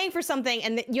you're paying for something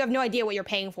and you have no idea what you're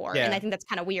paying for. Yeah. And I think that's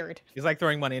kind of weird. It's like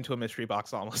throwing money into a mystery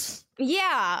box almost.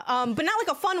 Yeah. But not like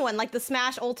a fun one, like the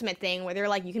Smash Ultimate thing where they're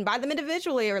like, you can buy them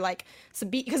individually, or like,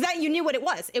 because that you knew what it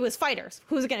was. It was fighters.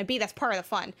 Who's it going to be? That's part of the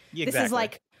fun. Yeah, exactly. This is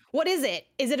like, what is it?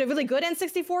 Is it a really good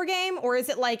N64 game, or is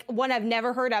it like one I've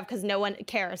never heard of because no one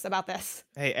cares about this?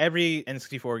 Hey, every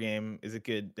N64 game is a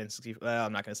good N64.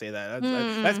 I'm not gonna say that.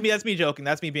 That's me joking.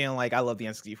 That's me being like, I love the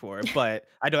N64, but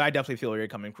I definitely feel where you're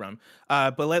coming from.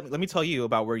 But let me tell you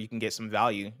about where you can get some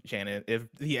value, Janet. If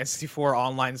the N64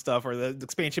 online stuff or the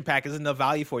expansion pack isn't enough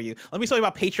value for you, let me tell you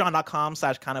about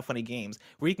patreon.com/kindoffunnygames,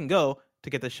 where you can go to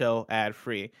get the show ad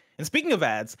free. And speaking of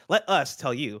ads, let us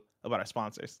tell you about our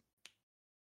sponsors.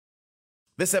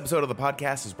 This episode of the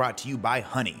podcast is brought to you by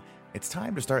Honey. It's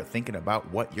time to start thinking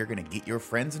about what you're going to get your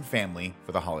friends and family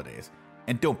for the holidays.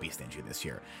 And don't be stingy this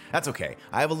year. That's okay.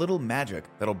 I have a little magic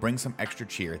that'll bring some extra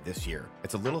cheer this year.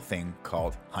 It's a little thing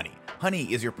called Honey. Honey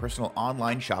is your personal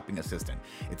online shopping assistant.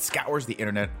 It scours the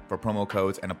internet for promo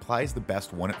codes and applies the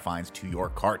best one it finds to your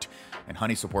cart. And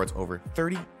Honey supports over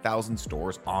 30,000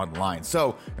 stores online.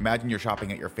 So imagine you're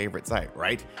shopping at your favorite site,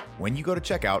 right? When you go to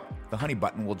checkout, the Honey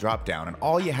button will drop down and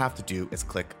all you have to do is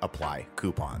click Apply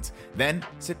Coupons. Then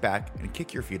sit back and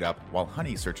kick your feet up while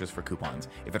Honey searches for coupons.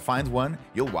 If it finds one,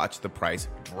 you'll watch the price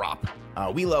drop.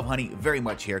 We love Honey very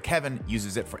much here. Kevin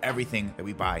uses it for everything that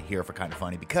we buy here for Kind of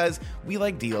Funny because we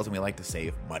like deals and we like to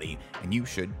save money, and you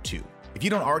should too. If you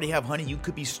don't already have Honey, you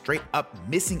could be straight up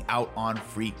missing out on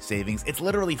free savings. It's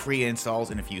literally free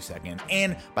installs in a few seconds,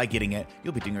 and by getting it,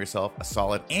 you'll be doing yourself a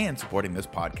solid and supporting this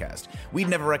podcast. We'd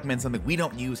never recommend something we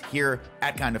don't use here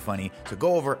at Kind of Funny, so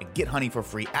go over and get Honey for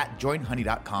free at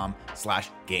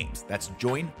joinhoney.com/games. That's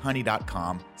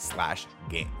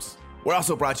joinhoney.com/games. We're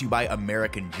also brought to you by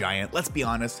American Giant. Let's be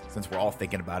honest, since we're all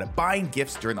thinking about it, buying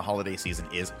gifts during the holiday season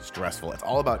is stressful. It's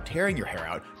all about tearing your hair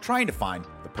out, trying to find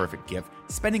the perfect gift,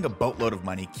 spending a boatload of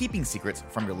money, keeping secrets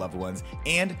from your loved ones,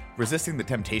 and resisting the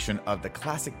temptation of the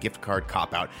classic gift card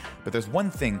cop-out. But there's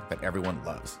one thing that everyone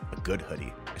loves, a good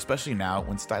hoodie, especially now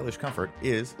when stylish comfort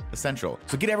is essential.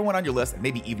 So get everyone on your list, and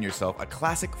maybe even yourself, a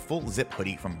classic full-zip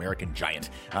hoodie from American Giant.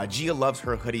 Gia loves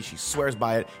her hoodie. She swears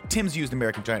by it. Tim's used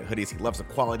American Giant hoodies. He loves the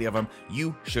quality of them.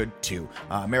 You should too.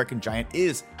 American Giant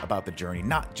is about the journey,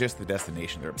 not just the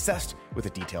destination. They're obsessed with the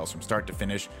details from start to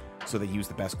finish, so they use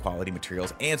the best quality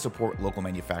materials and support local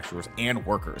manufacturers and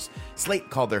workers. Slate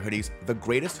called their hoodies the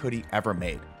greatest hoodie ever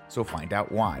made, so find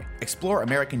out why. Explore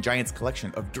American Giant's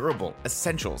collection of durable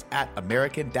essentials at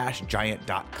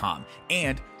american-giant.com.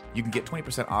 And You can get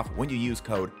 20% off when you use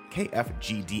code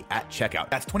KFGD at checkout.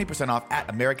 That's 20% off at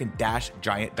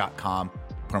American-Giant.com,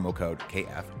 promo code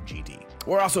KFGD.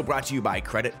 We're also brought to you by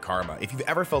Credit Karma. If you've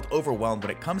ever felt overwhelmed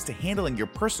when it comes to handling your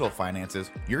personal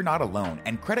finances, you're not alone.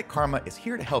 And Credit Karma is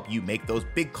here to help you make those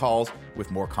big calls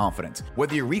with more confidence.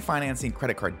 Whether you're refinancing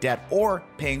credit card debt or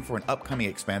paying for an upcoming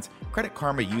expense, Credit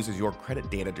Karma uses your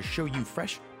credit data to show you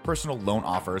fresh personal loan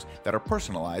offers that are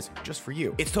personalized just for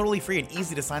you. It's totally free and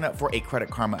easy to sign up for a Credit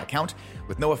Karma account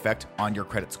with no effect on your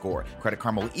credit score. Credit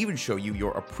Karma will even show you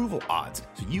your approval odds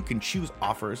so you can choose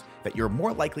offers that you're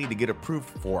more likely to get approved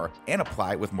for and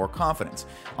apply with more confidence.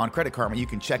 On Credit Karma, you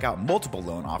can check out multiple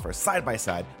loan offers side by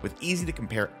side with easy to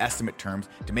compare estimate terms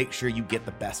to make sure you get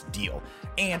the best deal.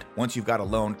 And once you've got a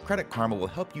loan, Credit Karma will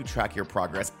help you track your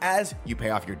progress as you pay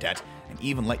off your debt and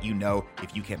even let you know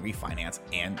if you can refinance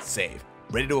and save.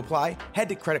 Ready to apply? Head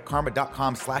to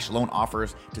creditkarma.com/loan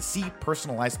offers to see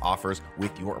personalized offers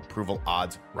with your approval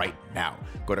odds right now.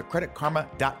 Go to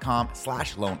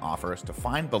creditkarma.com/loan offers to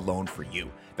find the loan for you.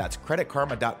 That's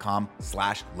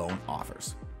creditkarma.com/loan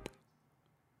offers.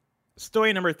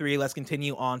 Story number 3, let's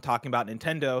continue on talking about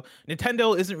Nintendo.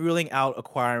 Nintendo isn't ruling out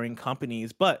acquiring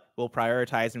companies, but will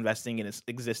prioritize investing in its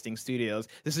existing studios.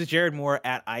 This is Jared Moore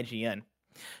at IGN.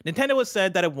 Nintendo has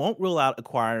said that it won't rule out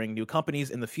acquiring new companies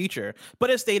in the future, but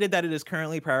has stated that it is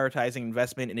currently prioritizing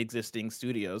investment in existing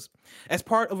studios. As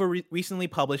part of a recently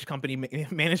published company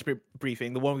management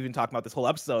briefing, the one we've been talking about this whole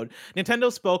episode, Nintendo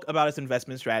spoke about its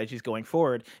investment strategies going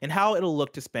forward and how it'll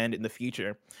look to spend in the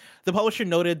future. The publisher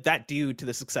noted that due to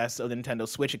the success of the Nintendo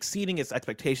Switch exceeding its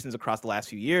expectations across the last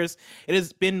few years, it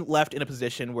has been left in a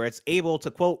position where it's able to,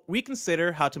 quote,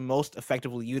 reconsider how to most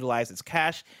effectively utilize its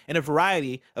cash in a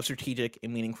variety of strategic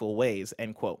and meaningful ways,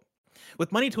 end quote.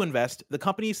 With money to invest, the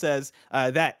company says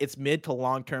that its mid to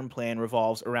long-term plan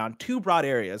revolves around 2 broad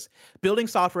areas: building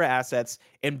software assets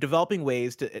and developing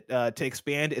ways to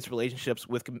expand its relationships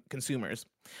with consumers.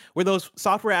 Where those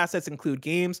software assets include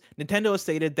games, Nintendo has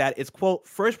stated that its, quote,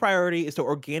 first priority is to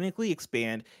organically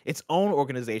expand its own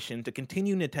organization to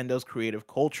continue Nintendo's creative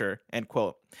culture, end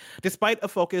quote. Despite a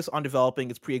focus on developing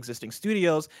its pre-existing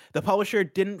studios, the publisher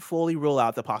didn't fully rule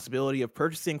out the possibility of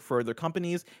purchasing further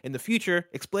companies in the future,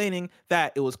 explaining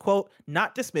that it was, quote,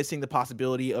 not dismissing the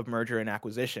possibility of merger and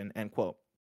acquisition, end quote.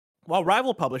 While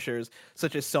rival publishers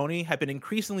such as Sony have been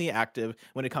increasingly active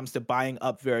when it comes to buying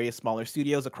up various smaller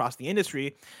studios across the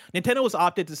industry, Nintendo has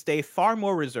opted to stay far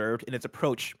more reserved in its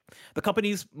approach. The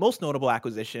company's most notable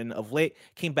acquisition of late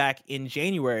came back in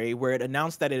January, where it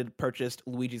announced that it had purchased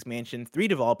Luigi's Mansion 3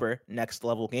 developer Next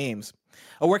Level Games.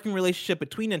 A working relationship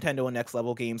between Nintendo and Next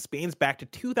Level Games spans back to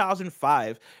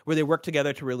 2005, where they worked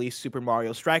together to release Super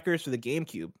Mario Strikers for the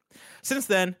GameCube. Since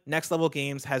then, Next Level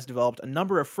Games has developed a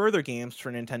number of further games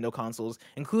for Nintendo consoles,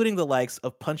 including the likes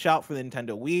of Punch-Out for the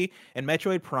Nintendo Wii and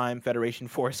Metroid Prime Federation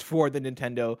Force for the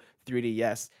Nintendo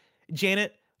 3DS.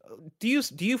 Janet, do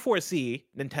you foresee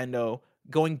Nintendo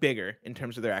going bigger in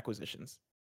terms of their acquisitions?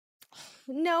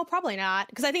 No, probably not.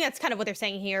 Because I think that's kind of what they're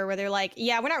saying here, where they're like,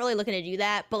 yeah, we're not really looking to do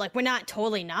that, but like, we're not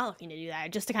totally not looking to do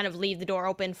that, just to kind of leave the door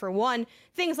open for, one,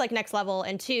 things like Next Level,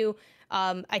 and two,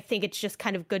 I think it's just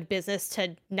kind of good business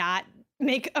to not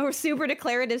make a super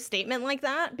declarative statement like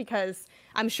that, because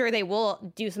I'm sure they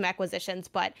will do some acquisitions,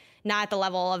 but not at the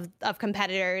level of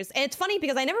competitors. And it's funny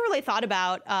because I never really thought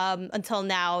about until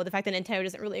now the fact that Nintendo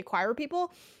doesn't really acquire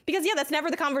people, because yeah, that's never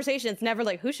the conversation. It's never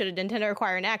like, who should Nintendo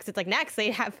acquire next? It's like, next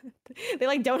they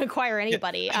like don't acquire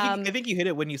anybody. Yeah, I think you hit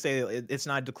it when you say it's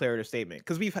not a declarative statement,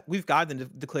 because we've gotten the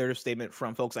declarative statement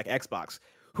from folks like Xbox,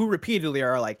 who repeatedly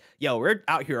are like, yo, we're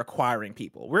out here acquiring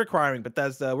people. We're acquiring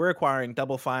Bethesda. We're acquiring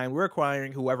Double Fine. We're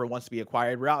acquiring whoever wants to be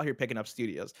acquired. We're out here picking up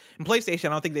studios. In PlayStation, I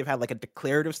don't think they've had like a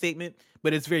declarative statement,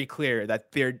 but it's very clear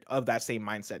that they're of that same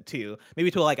mindset too. Maybe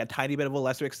to like a tiny bit of a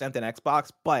lesser extent than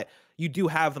Xbox, but you do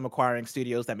have them acquiring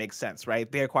studios that make sense,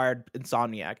 right? They acquired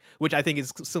Insomniac, which I think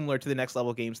is similar to the Next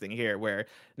Level Games thing here, where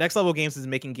Next Level Games is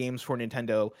making games for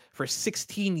Nintendo for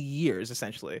 16 years,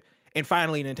 essentially. And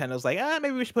finally, Nintendo's like,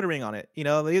 maybe we should put a ring on it. You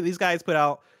know, these guys put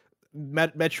out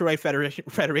Metroid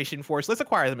Federation Force. Let's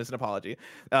acquire them as an apology.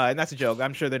 And that's a joke.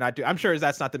 I'm sure they're not I'm sure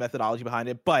that's not the methodology behind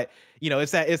it. But, you know,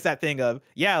 it's that thing of,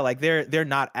 yeah, like they're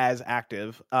not as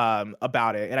active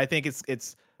about it. And I think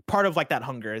it's part of like that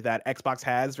hunger that Xbox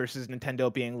has versus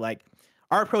Nintendo being like,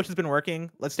 our approach has been working.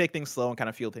 Let's take things slow and kind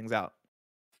of feel things out.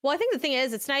 Well, I think the thing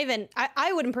is, it's not even,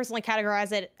 I wouldn't personally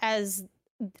categorize it as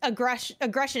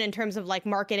aggression in terms of like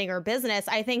marketing or business.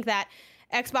 I think that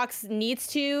Xbox needs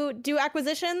to do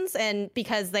acquisitions, and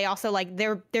because they also like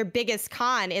their biggest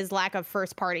con is lack of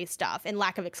first party stuff and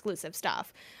lack of exclusive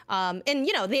stuff. And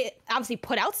they obviously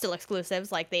put out still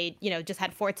exclusives, like they just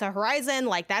had Forza Horizon,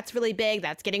 like that's really big,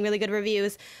 that's getting really good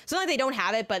reviews. So not like they don't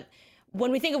have it, but when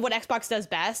we think of what Xbox does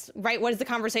best, right? What is the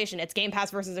conversation? It's Game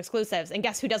Pass versus exclusives. And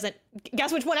guess which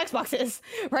one Xbox is,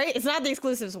 right? It's not the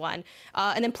exclusives one.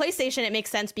 And then PlayStation, it makes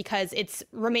sense because it's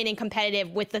remaining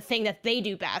competitive with the thing that they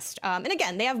do best. And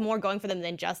again, they have more going for them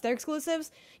than just their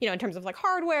exclusives, in terms of like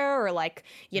hardware or like,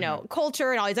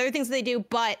 culture and all these other things that they do.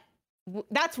 But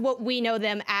that's what we know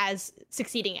them as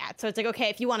succeeding at. So it's like, okay,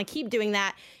 if you want to keep doing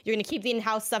that, you're going to keep the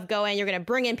in-house stuff going. You're going to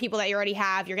bring in people that you already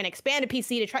have. You're going to expand a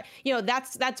PC to try,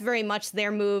 that's very much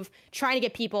their move, trying to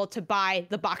get people to buy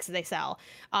the boxes they sell.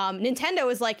 Nintendo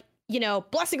is like,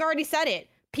 Blessing already said it.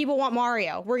 People want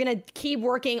Mario. We're going to keep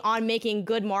working on making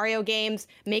good Mario games,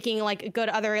 making like good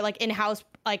other like in-house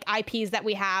like IPs that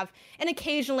we have. And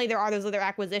occasionally there are those other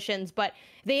acquisitions, but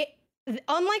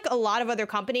unlike a lot of other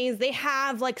companies, they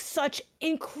have like such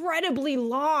incredibly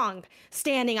long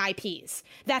standing IPs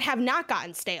that have not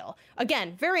gotten stale.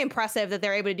 Again, very impressive that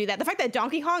they're able to do that. The fact that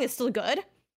Donkey Kong is still good,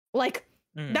 like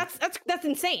that's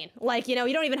insane. Like, you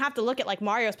don't even have to look at like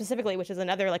Mario specifically, which is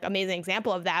another like amazing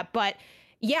example of that. But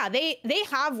yeah, they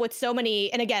have what so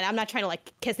many, and again, I'm not trying to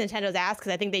like kiss Nintendo's ass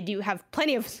because I think they do have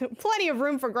plenty of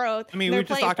room for growth. I mean, we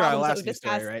just talked about our last news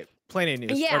story, right? Plenty of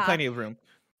news, or plenty of room.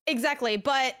 Exactly.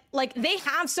 But like they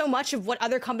have so much of what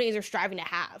other companies are striving to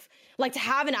have. Like to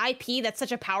have an IP that's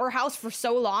such a powerhouse for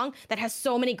so long, that has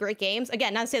so many great games.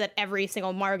 Again, not to say that every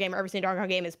single Mario game or every single Donkey Kong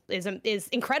game is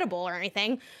incredible or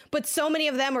anything, but so many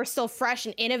of them are still fresh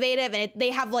and innovative, and they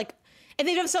have like, and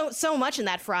they do so much in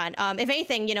that front. If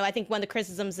anything, I think one of the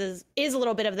criticisms is a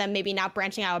little bit of them maybe not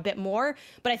branching out a bit more,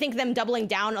 but I think them doubling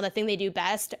down on the thing they do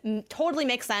best totally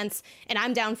makes sense, and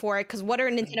I'm down for it, because what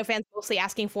are Nintendo fans mostly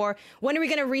asking for? When are we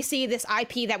going to re-see this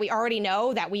IP that we already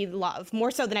know that we love, more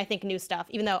so than I think new stuff,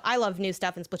 even though I love new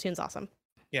stuff and Splatoon's awesome.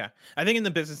 Yeah, I think in the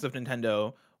business of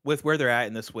Nintendo, with where they're at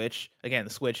in the Switch, again, the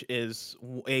Switch is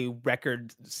a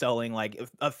record-selling, like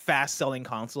a fast-selling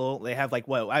console. They have like,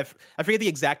 I forget the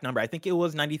exact number. I think it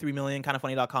was 93 million,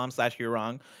 kindafunny.com/you're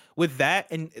wrong. With that,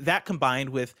 and that combined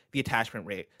with the attachment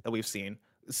rate that we've seen,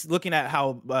 looking at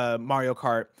how Mario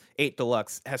Kart 8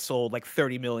 Deluxe has sold like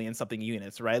 30 million something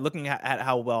units, right? Looking at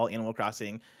how well Animal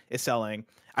Crossing is selling,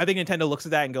 I think Nintendo looks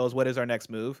at that and goes, what is our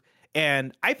next move?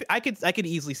 And I could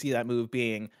easily see that move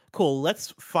being, cool,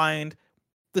 let's find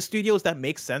the studios that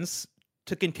make sense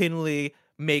to continually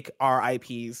make our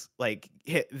IPs like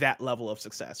hit that level of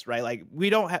success, right? Like we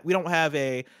don't have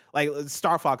a, like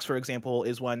Star Fox, for example,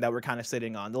 is one that we're kind of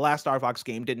sitting on. The last Star Fox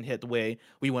game didn't hit the way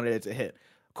we wanted it to hit.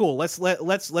 Cool.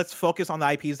 Let's focus on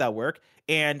the IPs that work.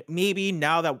 And maybe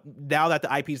now that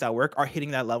the IPs that work are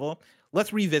hitting that level,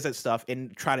 let's revisit stuff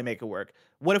and try to make it work.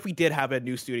 What if we did have a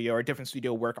new studio or a different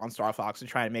studio work on Star Fox and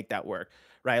try to make that work,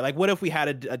 right? Like what if we had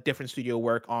a different studio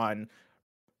work on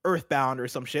Earthbound or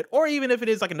some shit, or even if it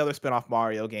is like another spin-off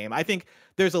Mario game? I think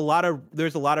there's a lot of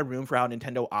room for how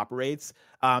Nintendo operates,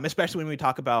 especially when we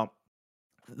talk about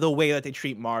the way that they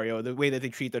treat Mario, the way that they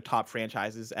treat their top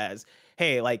franchises as,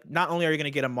 hey, like not only are you going to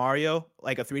get a Mario,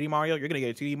 like a 3D Mario, you're going to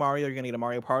get a 2D Mario, you're going to get a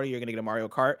Mario Party, you're going to get a Mario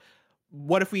Kart.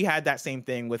 What if we had that same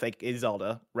thing with like a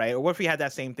Zelda, right? Or what if we had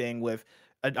that same thing with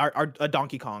a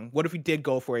Donkey Kong? What if we did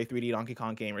go for a 3D Donkey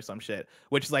Kong game or some shit?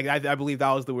 Which is like, I believe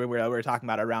that was the word we were talking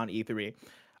about around E3.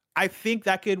 I think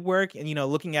that could work. And,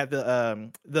 looking at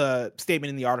the statement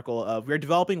in the article of we're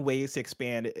developing ways to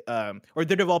expand, or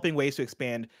they're developing ways to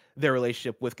expand their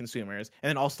relationship with consumers. And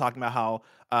then also talking about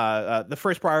how the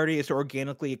first priority is to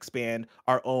organically expand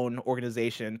our own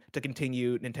organization to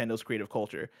continue Nintendo's creative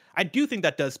culture. I do think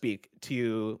that does speak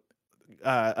to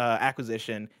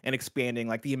acquisition and expanding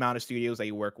like the amount of studios that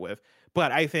you work with.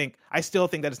 But I still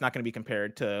think that it's not going to be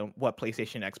compared to what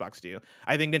PlayStation and Xbox do.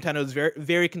 I think Nintendo is very,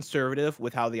 very conservative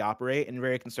with how they operate and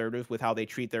very conservative with how they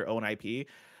treat their own IP.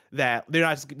 That they're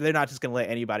not just going to let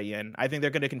anybody in. I think they're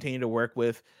going to continue to work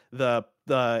with the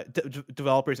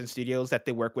developers and studios that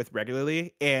they work with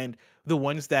regularly, and the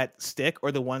ones that stick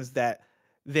or the ones that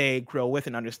they grow with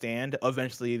and understand,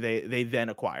 eventually they then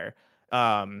acquire.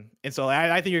 And so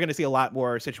I think you're going to see a lot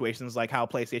more situations like how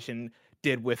PlayStation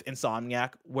did with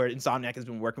Insomniac, where Insomniac has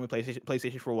been working with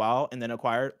PlayStation for a while and then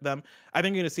acquired them. I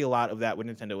think you're going to see a lot of that with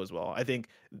Nintendo as well. I think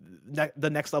the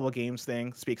Next Level Games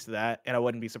thing speaks to that, and I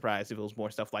wouldn't be surprised if it was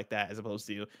more stuff like that as opposed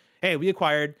to, hey, we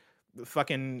acquired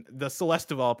the Celeste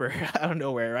developer out of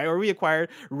nowhere, right? Or we acquired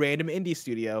random indie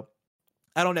studio.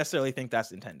 I don't necessarily think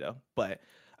that's Nintendo, but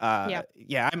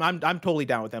Yeah, I'm totally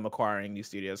down with them acquiring new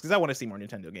studios because I want to see more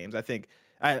Nintendo games. I think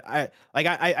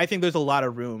I think there's a lot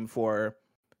of room for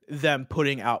them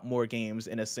putting out more games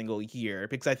in a single year,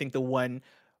 because I think one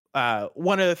of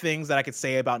the things that I could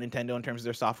say about Nintendo in terms of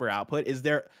their software output is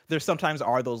there sometimes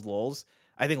are those lulls.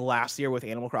 I think last year with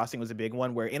Animal Crossing was a big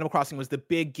one, where Animal Crossing was the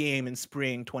big game in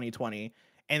spring 2020.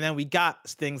 And then we got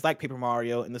things like Paper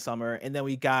Mario in the summer, and then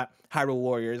we got Hyrule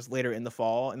Warriors later in the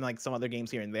fall, and like some other games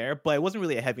here and there. But it wasn't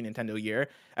really a heavy Nintendo year.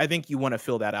 I think you want to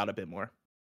fill that out a bit more.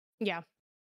 Yeah.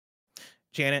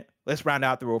 Janet, let's round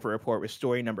out the Roper Report with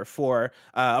story number 4.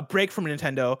 A break from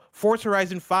Nintendo. Forza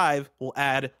Horizon 5 will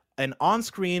add an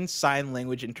on-screen sign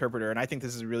language interpreter, and I think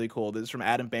this is really cool. This is from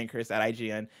Adam Bankhurst at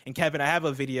IGN. And Kevin, I have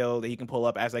a video that you can pull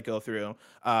up as I go through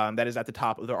that is at the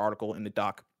top of the article in the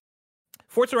doc.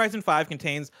 Forza Horizon 5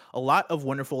 contains a lot of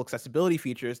wonderful accessibility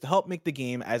features to help make the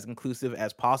game as inclusive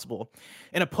as possible.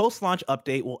 And a post-launch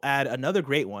update will add another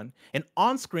great one, an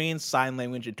on-screen sign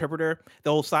language interpreter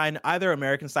that will sign either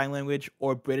American Sign Language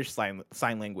or British Sign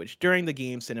Language during the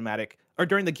game's cinematics.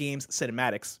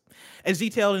 As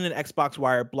detailed in an Xbox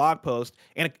Wire blog post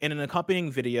and an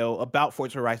accompanying video about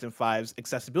Forza Horizon 5's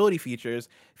accessibility features,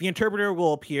 the interpreter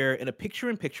will appear in a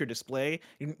picture-in-picture display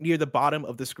near the bottom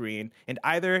of the screen, and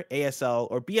either ASL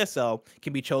or BSL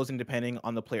can be chosen depending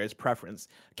on the player's preference.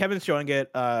 Kevin's showing it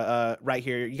right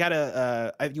here.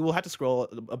 You will have to scroll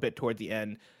a bit toward the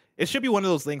end. It should be one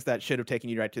of those links that should have taken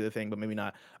you right to the thing, but maybe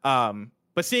not.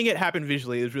 But seeing it happen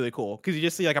visually is really cool, because you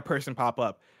just see like a person pop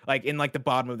up like in like the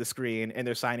bottom of the screen and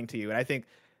they're signing to you. And I think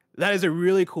that is a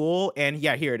really cool, and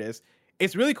yeah, here it is.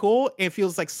 It's really cool. And it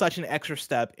feels like such an extra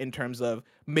step in terms of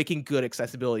making good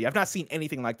accessibility. I've not seen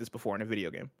anything like this before in a video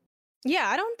game. Yeah,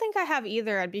 I don't think I have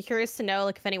either. I'd be curious to know,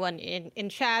 like, if anyone in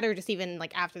chat or just even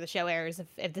like after the show airs,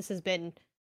 if this has been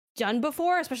done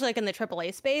before, especially like in the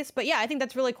AAA space. But yeah, I think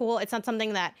that's really cool. It's not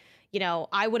something that,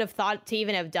 I would have thought to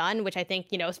even have done, which I think,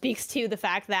 speaks to the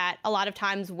fact that a lot of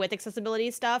times with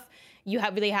accessibility stuff, you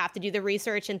really have to do the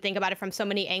research and think about it from so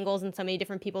many angles and so many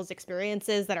different people's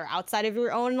experiences that are outside of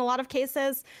your own in a lot of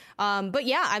cases. But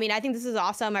yeah, I mean, I think this is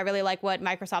awesome. I really like what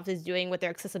Microsoft is doing with their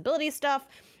accessibility stuff.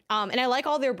 And I like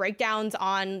all their breakdowns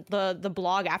on the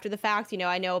blog after the fact.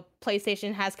 I know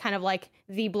PlayStation has kind of like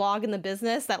the blog in the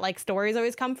business that like stories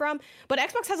always come from, but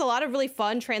Xbox has a lot of really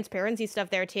fun transparency stuff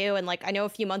there too. And like, I know a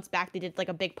few months back they did like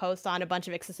a big post on a bunch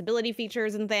of accessibility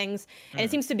features and things. And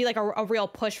it seems to be like a real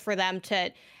push for them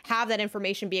to have that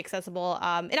information be accessible.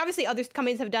 And obviously other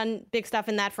companies have done big stuff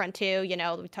in that front too.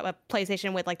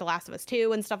 PlayStation with like The Last of Us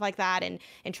 2 and stuff like that, and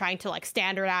trying to like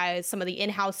standardize some of the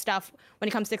in-house stuff when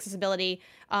it comes to accessibility.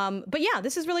 But yeah,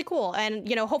 this is really cool. And,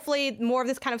 hopefully more of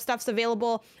this kind of stuff's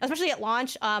available, especially at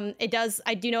launch.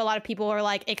 I do know a lot of people are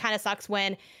like, it kind of sucks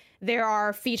when there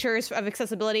are features of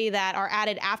accessibility that are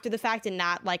added after the fact and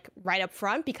not like right up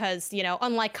front, because,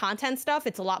 unlike content stuff,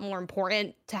 it's a lot more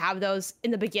important to have those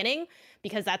in the beginning,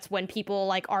 because that's when people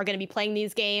like are going to be playing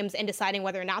these games and deciding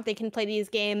whether or not they can play these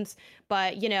games.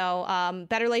 But,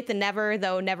 better late than never,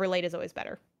 though never late is always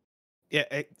better.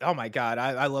 Yeah. Oh my God.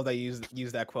 I love that you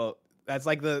use that quote.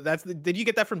 Did you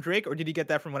get that from Drake, or did you get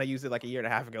that from when I used it like a year and a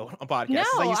half ago on podcast?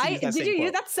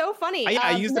 No, that's so funny.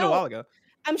 I used it a while ago.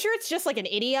 I'm sure it's just like an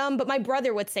idiom, but my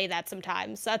brother would say that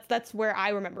sometimes. That's where I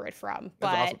remember it from.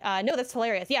 But awesome. No, that's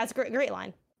hilarious. Yeah, it's a great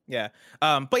line. Yeah.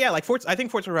 But yeah, like I think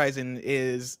Forza Horizon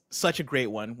is such a great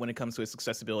one when it comes to its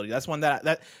accessibility. That's one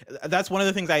that's one of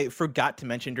the things I forgot to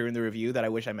mention during the review that I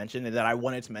wish I mentioned, and that I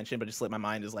wanted to mention but just slipped my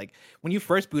mind, is like when you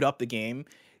first boot up the game,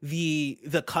 the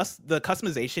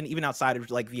customization, even outside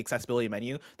of like the accessibility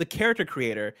menu, the character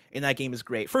creator in that game is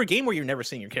great for a game where you're never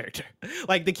seeing your character.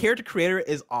 Like the character creator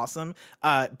is awesome.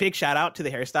 Big shout out to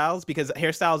the hairstyles, because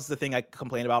hairstyles is the thing I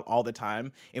complain about all the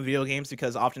time in video games,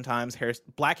 because oftentimes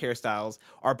black hairstyles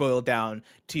are boiled down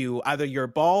to either you're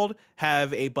bald,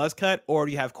 have a buzz cut, or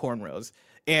you have cornrows.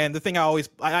 And the thing I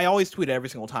always tweet it every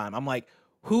single time, I'm like,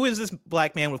 who is this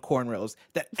black man with cornrows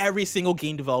that every single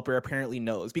game developer apparently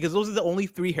knows? Because those are the only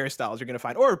 3 hairstyles you're going to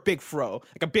find, or a big fro,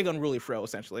 like a big unruly fro,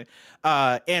 essentially.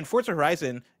 And Forza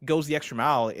Horizon goes the extra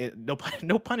mile, no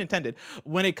pun intended,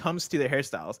 when it comes to the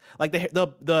hairstyles. Like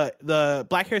the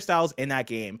black hairstyles in that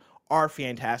game are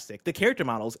fantastic. The character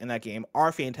models in that game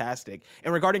are fantastic.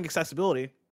 And regarding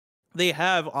accessibility, they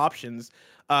have options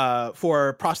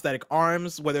for prosthetic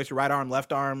arms, whether it's your right arm,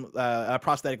 left arm,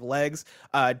 prosthetic legs,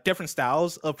 different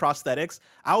styles of prosthetics.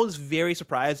 I was very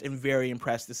surprised and very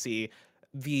impressed to see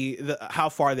the how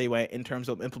far they went in terms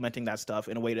of implementing that stuff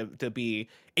in a way to be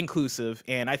inclusive.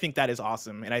 And I think that is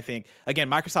awesome. And I think, again,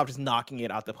 Microsoft is knocking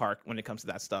it out the park when it comes to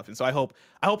that stuff. And so I hope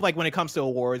like when it comes to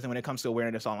awards and when it comes to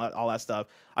awareness on all that stuff,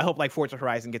 I hope like Forza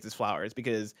Horizon gets its flowers,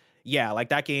 because yeah, like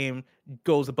that game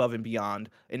goes above and beyond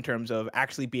in terms of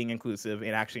actually being inclusive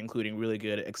and actually including really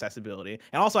good accessibility.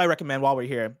 And also I recommend, while we're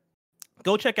here,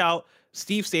 go check out,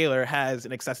 Steve Saylor has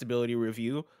an accessibility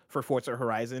review for Forza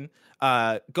Horizon.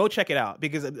 Go check it out,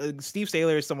 because Steve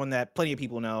Saylor is someone that plenty of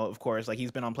people know, of course. Like,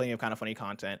 he's been on plenty of Kind of Funny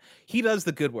content. He does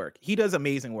the good work. He does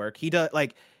amazing work. He does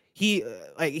he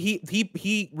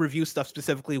reviews stuff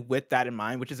specifically with that in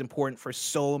mind, which is important for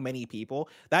so many people,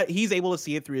 that he's able to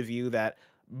see it through a view that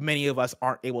many of us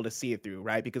aren't able to see it through,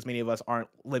 right? Because many of us aren't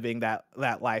living that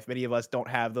life. Many of us don't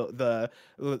have the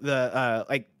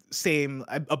same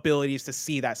abilities to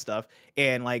see that stuff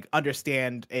and like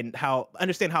understand how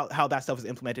that stuff is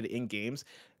implemented in games.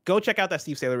 Go check out that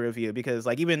Steve Saylor review, because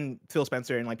like even Phil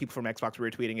Spencer and like people from Xbox were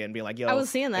retweeting it and being like, yo, I was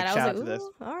seeing that. Like, I was like,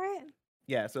 ooh, all right.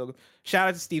 Yeah, so shout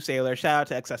out to Steve Saylor, shout out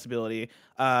to accessibility,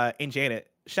 and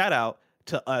Janet, shout out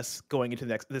to us going into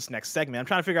this next segment. I'm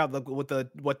trying to figure out what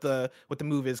the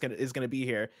move is gonna be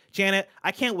here. Janet,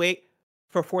 I can't wait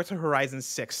for Forza Horizon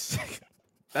 6.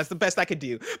 That's the best I could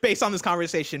do based on this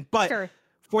conversation. But sure.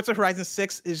 Forza Horizon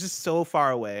 6 is just so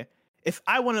far away. If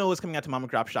I want to know what's coming out to mom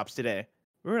and pop shops today,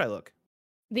 where would I look?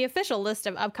 The official list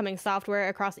of upcoming software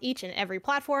across each and every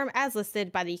platform, as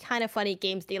listed by the Kind of Funny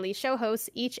Games Daily show hosts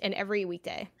each and every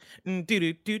weekday.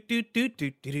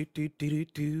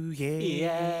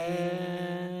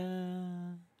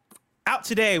 Out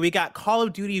today, we got Call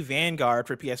of Duty Vanguard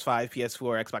for PS5,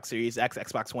 PS4, Xbox Series X,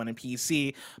 Xbox One, and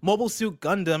PC, Mobile Suit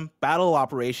Gundam Battle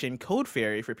Operation Code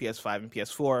Fairy for PS5 and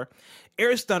PS4,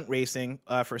 Air Stunt Racing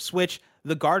for Switch,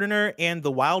 The Gardener and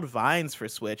the Wild Vines for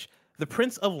Switch, The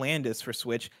Prince of Landis for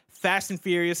Switch, Fast and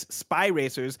Furious Spy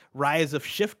Racers Rise of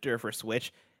Shifter for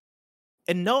Switch,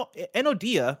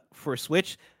 Enodia for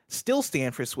Switch, Still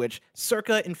Stand for Switch,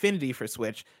 Circa Infinity for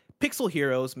Switch, Pixel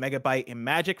Heroes Megabyte and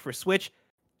Magic for Switch,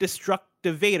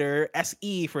 Destructivator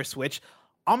SE for Switch,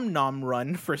 Omnom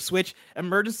Run for Switch,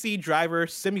 Emergency Driver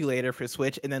Simulator for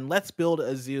Switch, and then Let's Build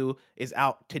a Zoo is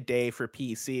out today for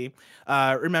PC.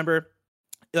 Remember,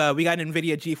 we got an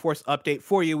NVIDIA GeForce update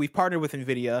for you. We've partnered with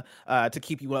NVIDIA to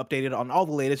keep you updated on all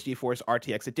the latest GeForce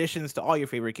RTX additions to all your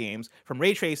favorite games, from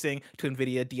ray tracing to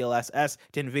NVIDIA DLSS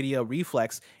to NVIDIA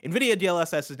Reflex. NVIDIA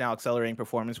DLSS is now accelerating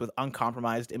performance with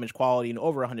uncompromised image quality in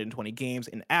over 120 games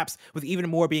and apps, with even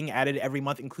more being added every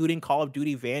month, including Call of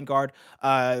Duty Vanguard.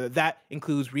 That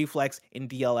includes Reflex and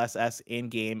DLSS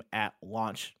in-game at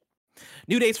launch.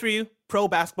 New dates for you. Pro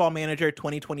Basketball Manager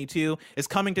 2022 is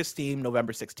coming to Steam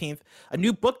November 16th. A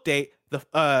new book date,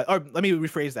 or let me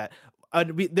rephrase that.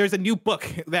 There's a new book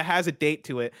that has a date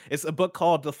to it. It's a book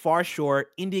called The Far Shore,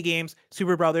 Indie Games,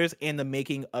 Super Brothers, and the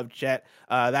Making of Jet.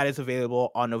 That is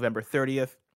available on November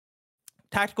 30th.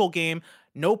 Tactical game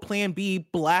No Plan B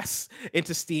blasts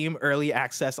into Steam Early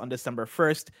Access on December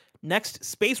 1st. Next,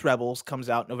 Space Rebels comes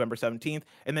out November 17th,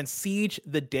 and then Siege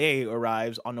the Day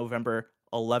arrives on November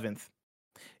 11th.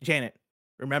 Janet,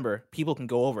 remember, people can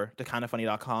go over to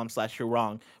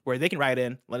kindoffunny.com/you'rewrong, where they can write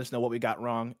in, let us know what we got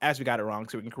wrong, as we got it wrong,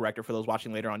 so we can correct it for those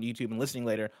watching later on YouTube and listening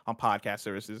later on podcast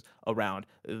services around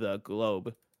the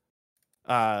globe.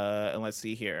 And let's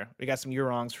see here. We got some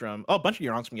you're-wrongs from, a bunch of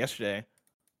you're-wrongs from yesterday.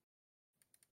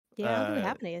 Yeah, I don't think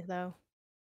happening though.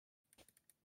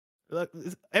 Look,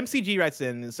 MCG writes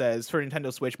in and says, for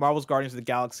Nintendo Switch, Marvel's Guardians of the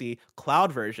Galaxy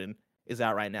cloud version is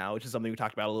out right now, which is something we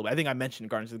talked about a little bit. I think I mentioned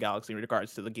Guardians of the Galaxy in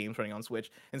regards to the games running on Switch.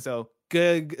 And so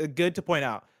good to point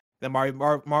out that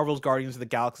Marvel's Guardians of the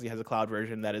Galaxy has a cloud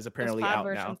version that is apparently out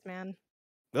versions, now. Man.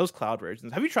 Those cloud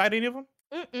versions. Have you tried any of them?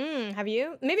 Have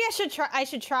you? Maybe I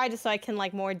should try just so I can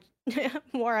like more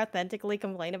authentically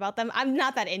complain about them. I'm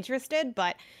not that interested,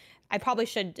 but I probably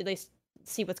should at least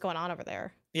see what's going on over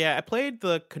there. Yeah, I played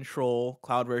the Control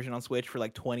cloud version on Switch for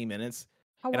like 20 minutes.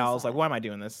 I was like, why am I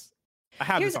doing this? I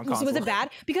have this on console. Was it bad?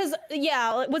 Because,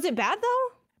 yeah, was it bad though?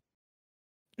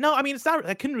 No, I mean, it's not.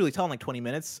 I couldn't really tell in like 20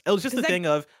 minutes. It was just the thing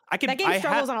of I can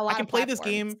play this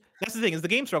game. That's the thing, is the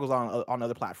game struggles on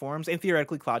other platforms, and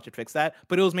theoretically cloud should fix that.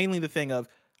 But it was mainly the thing of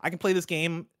I can play this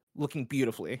game looking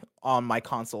beautifully on my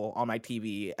console, on my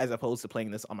TV, as opposed to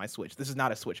playing this on my Switch. This is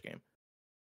not a Switch game.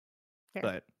 Fair.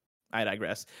 But I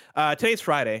digress. Today's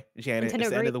Friday, Janet. It's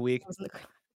the end of the week.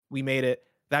 We made it.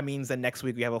 That means that next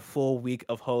week we have a full week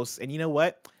of hosts. And you know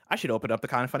what? I should open up the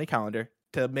Kind of Funny calendar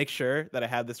to make sure that I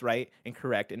have this right and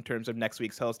correct in terms of next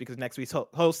week's hosts, because next week's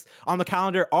hosts on the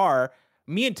calendar are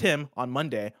me and Tim on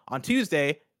Monday. On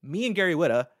Tuesday, me and Gary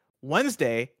Whitta.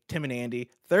 Wednesday, Tim and Andy.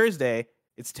 Thursday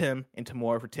it's Tim and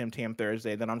Tamora for Tim Tam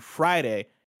Thursday. Then on Friday,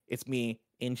 it's me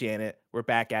and Janet. We're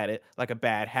back at it like a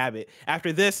bad habit.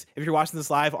 After this, if you're watching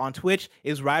this live on Twitch,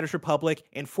 is Riders Republic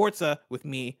and Forza with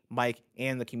me, Mike,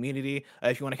 and the community.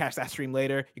 If you want to catch that stream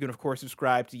later, you can, of course,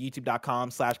 subscribe to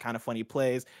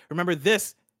youtube.com/kindafunnyplays. Remember,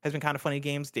 this has been Kinda Funny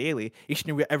Games Daily, each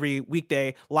and every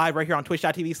weekday, live right here on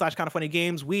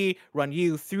twitch.tv/kindafunnygames. We run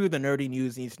you through the nerdy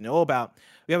news you need to know about.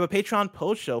 We have a Patreon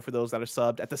post show for those that are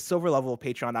subbed at the silver level of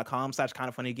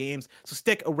patreon.com/kindafunnygames. So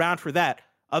stick around for that.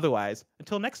 Otherwise,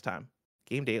 until next time,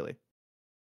 Game Daily.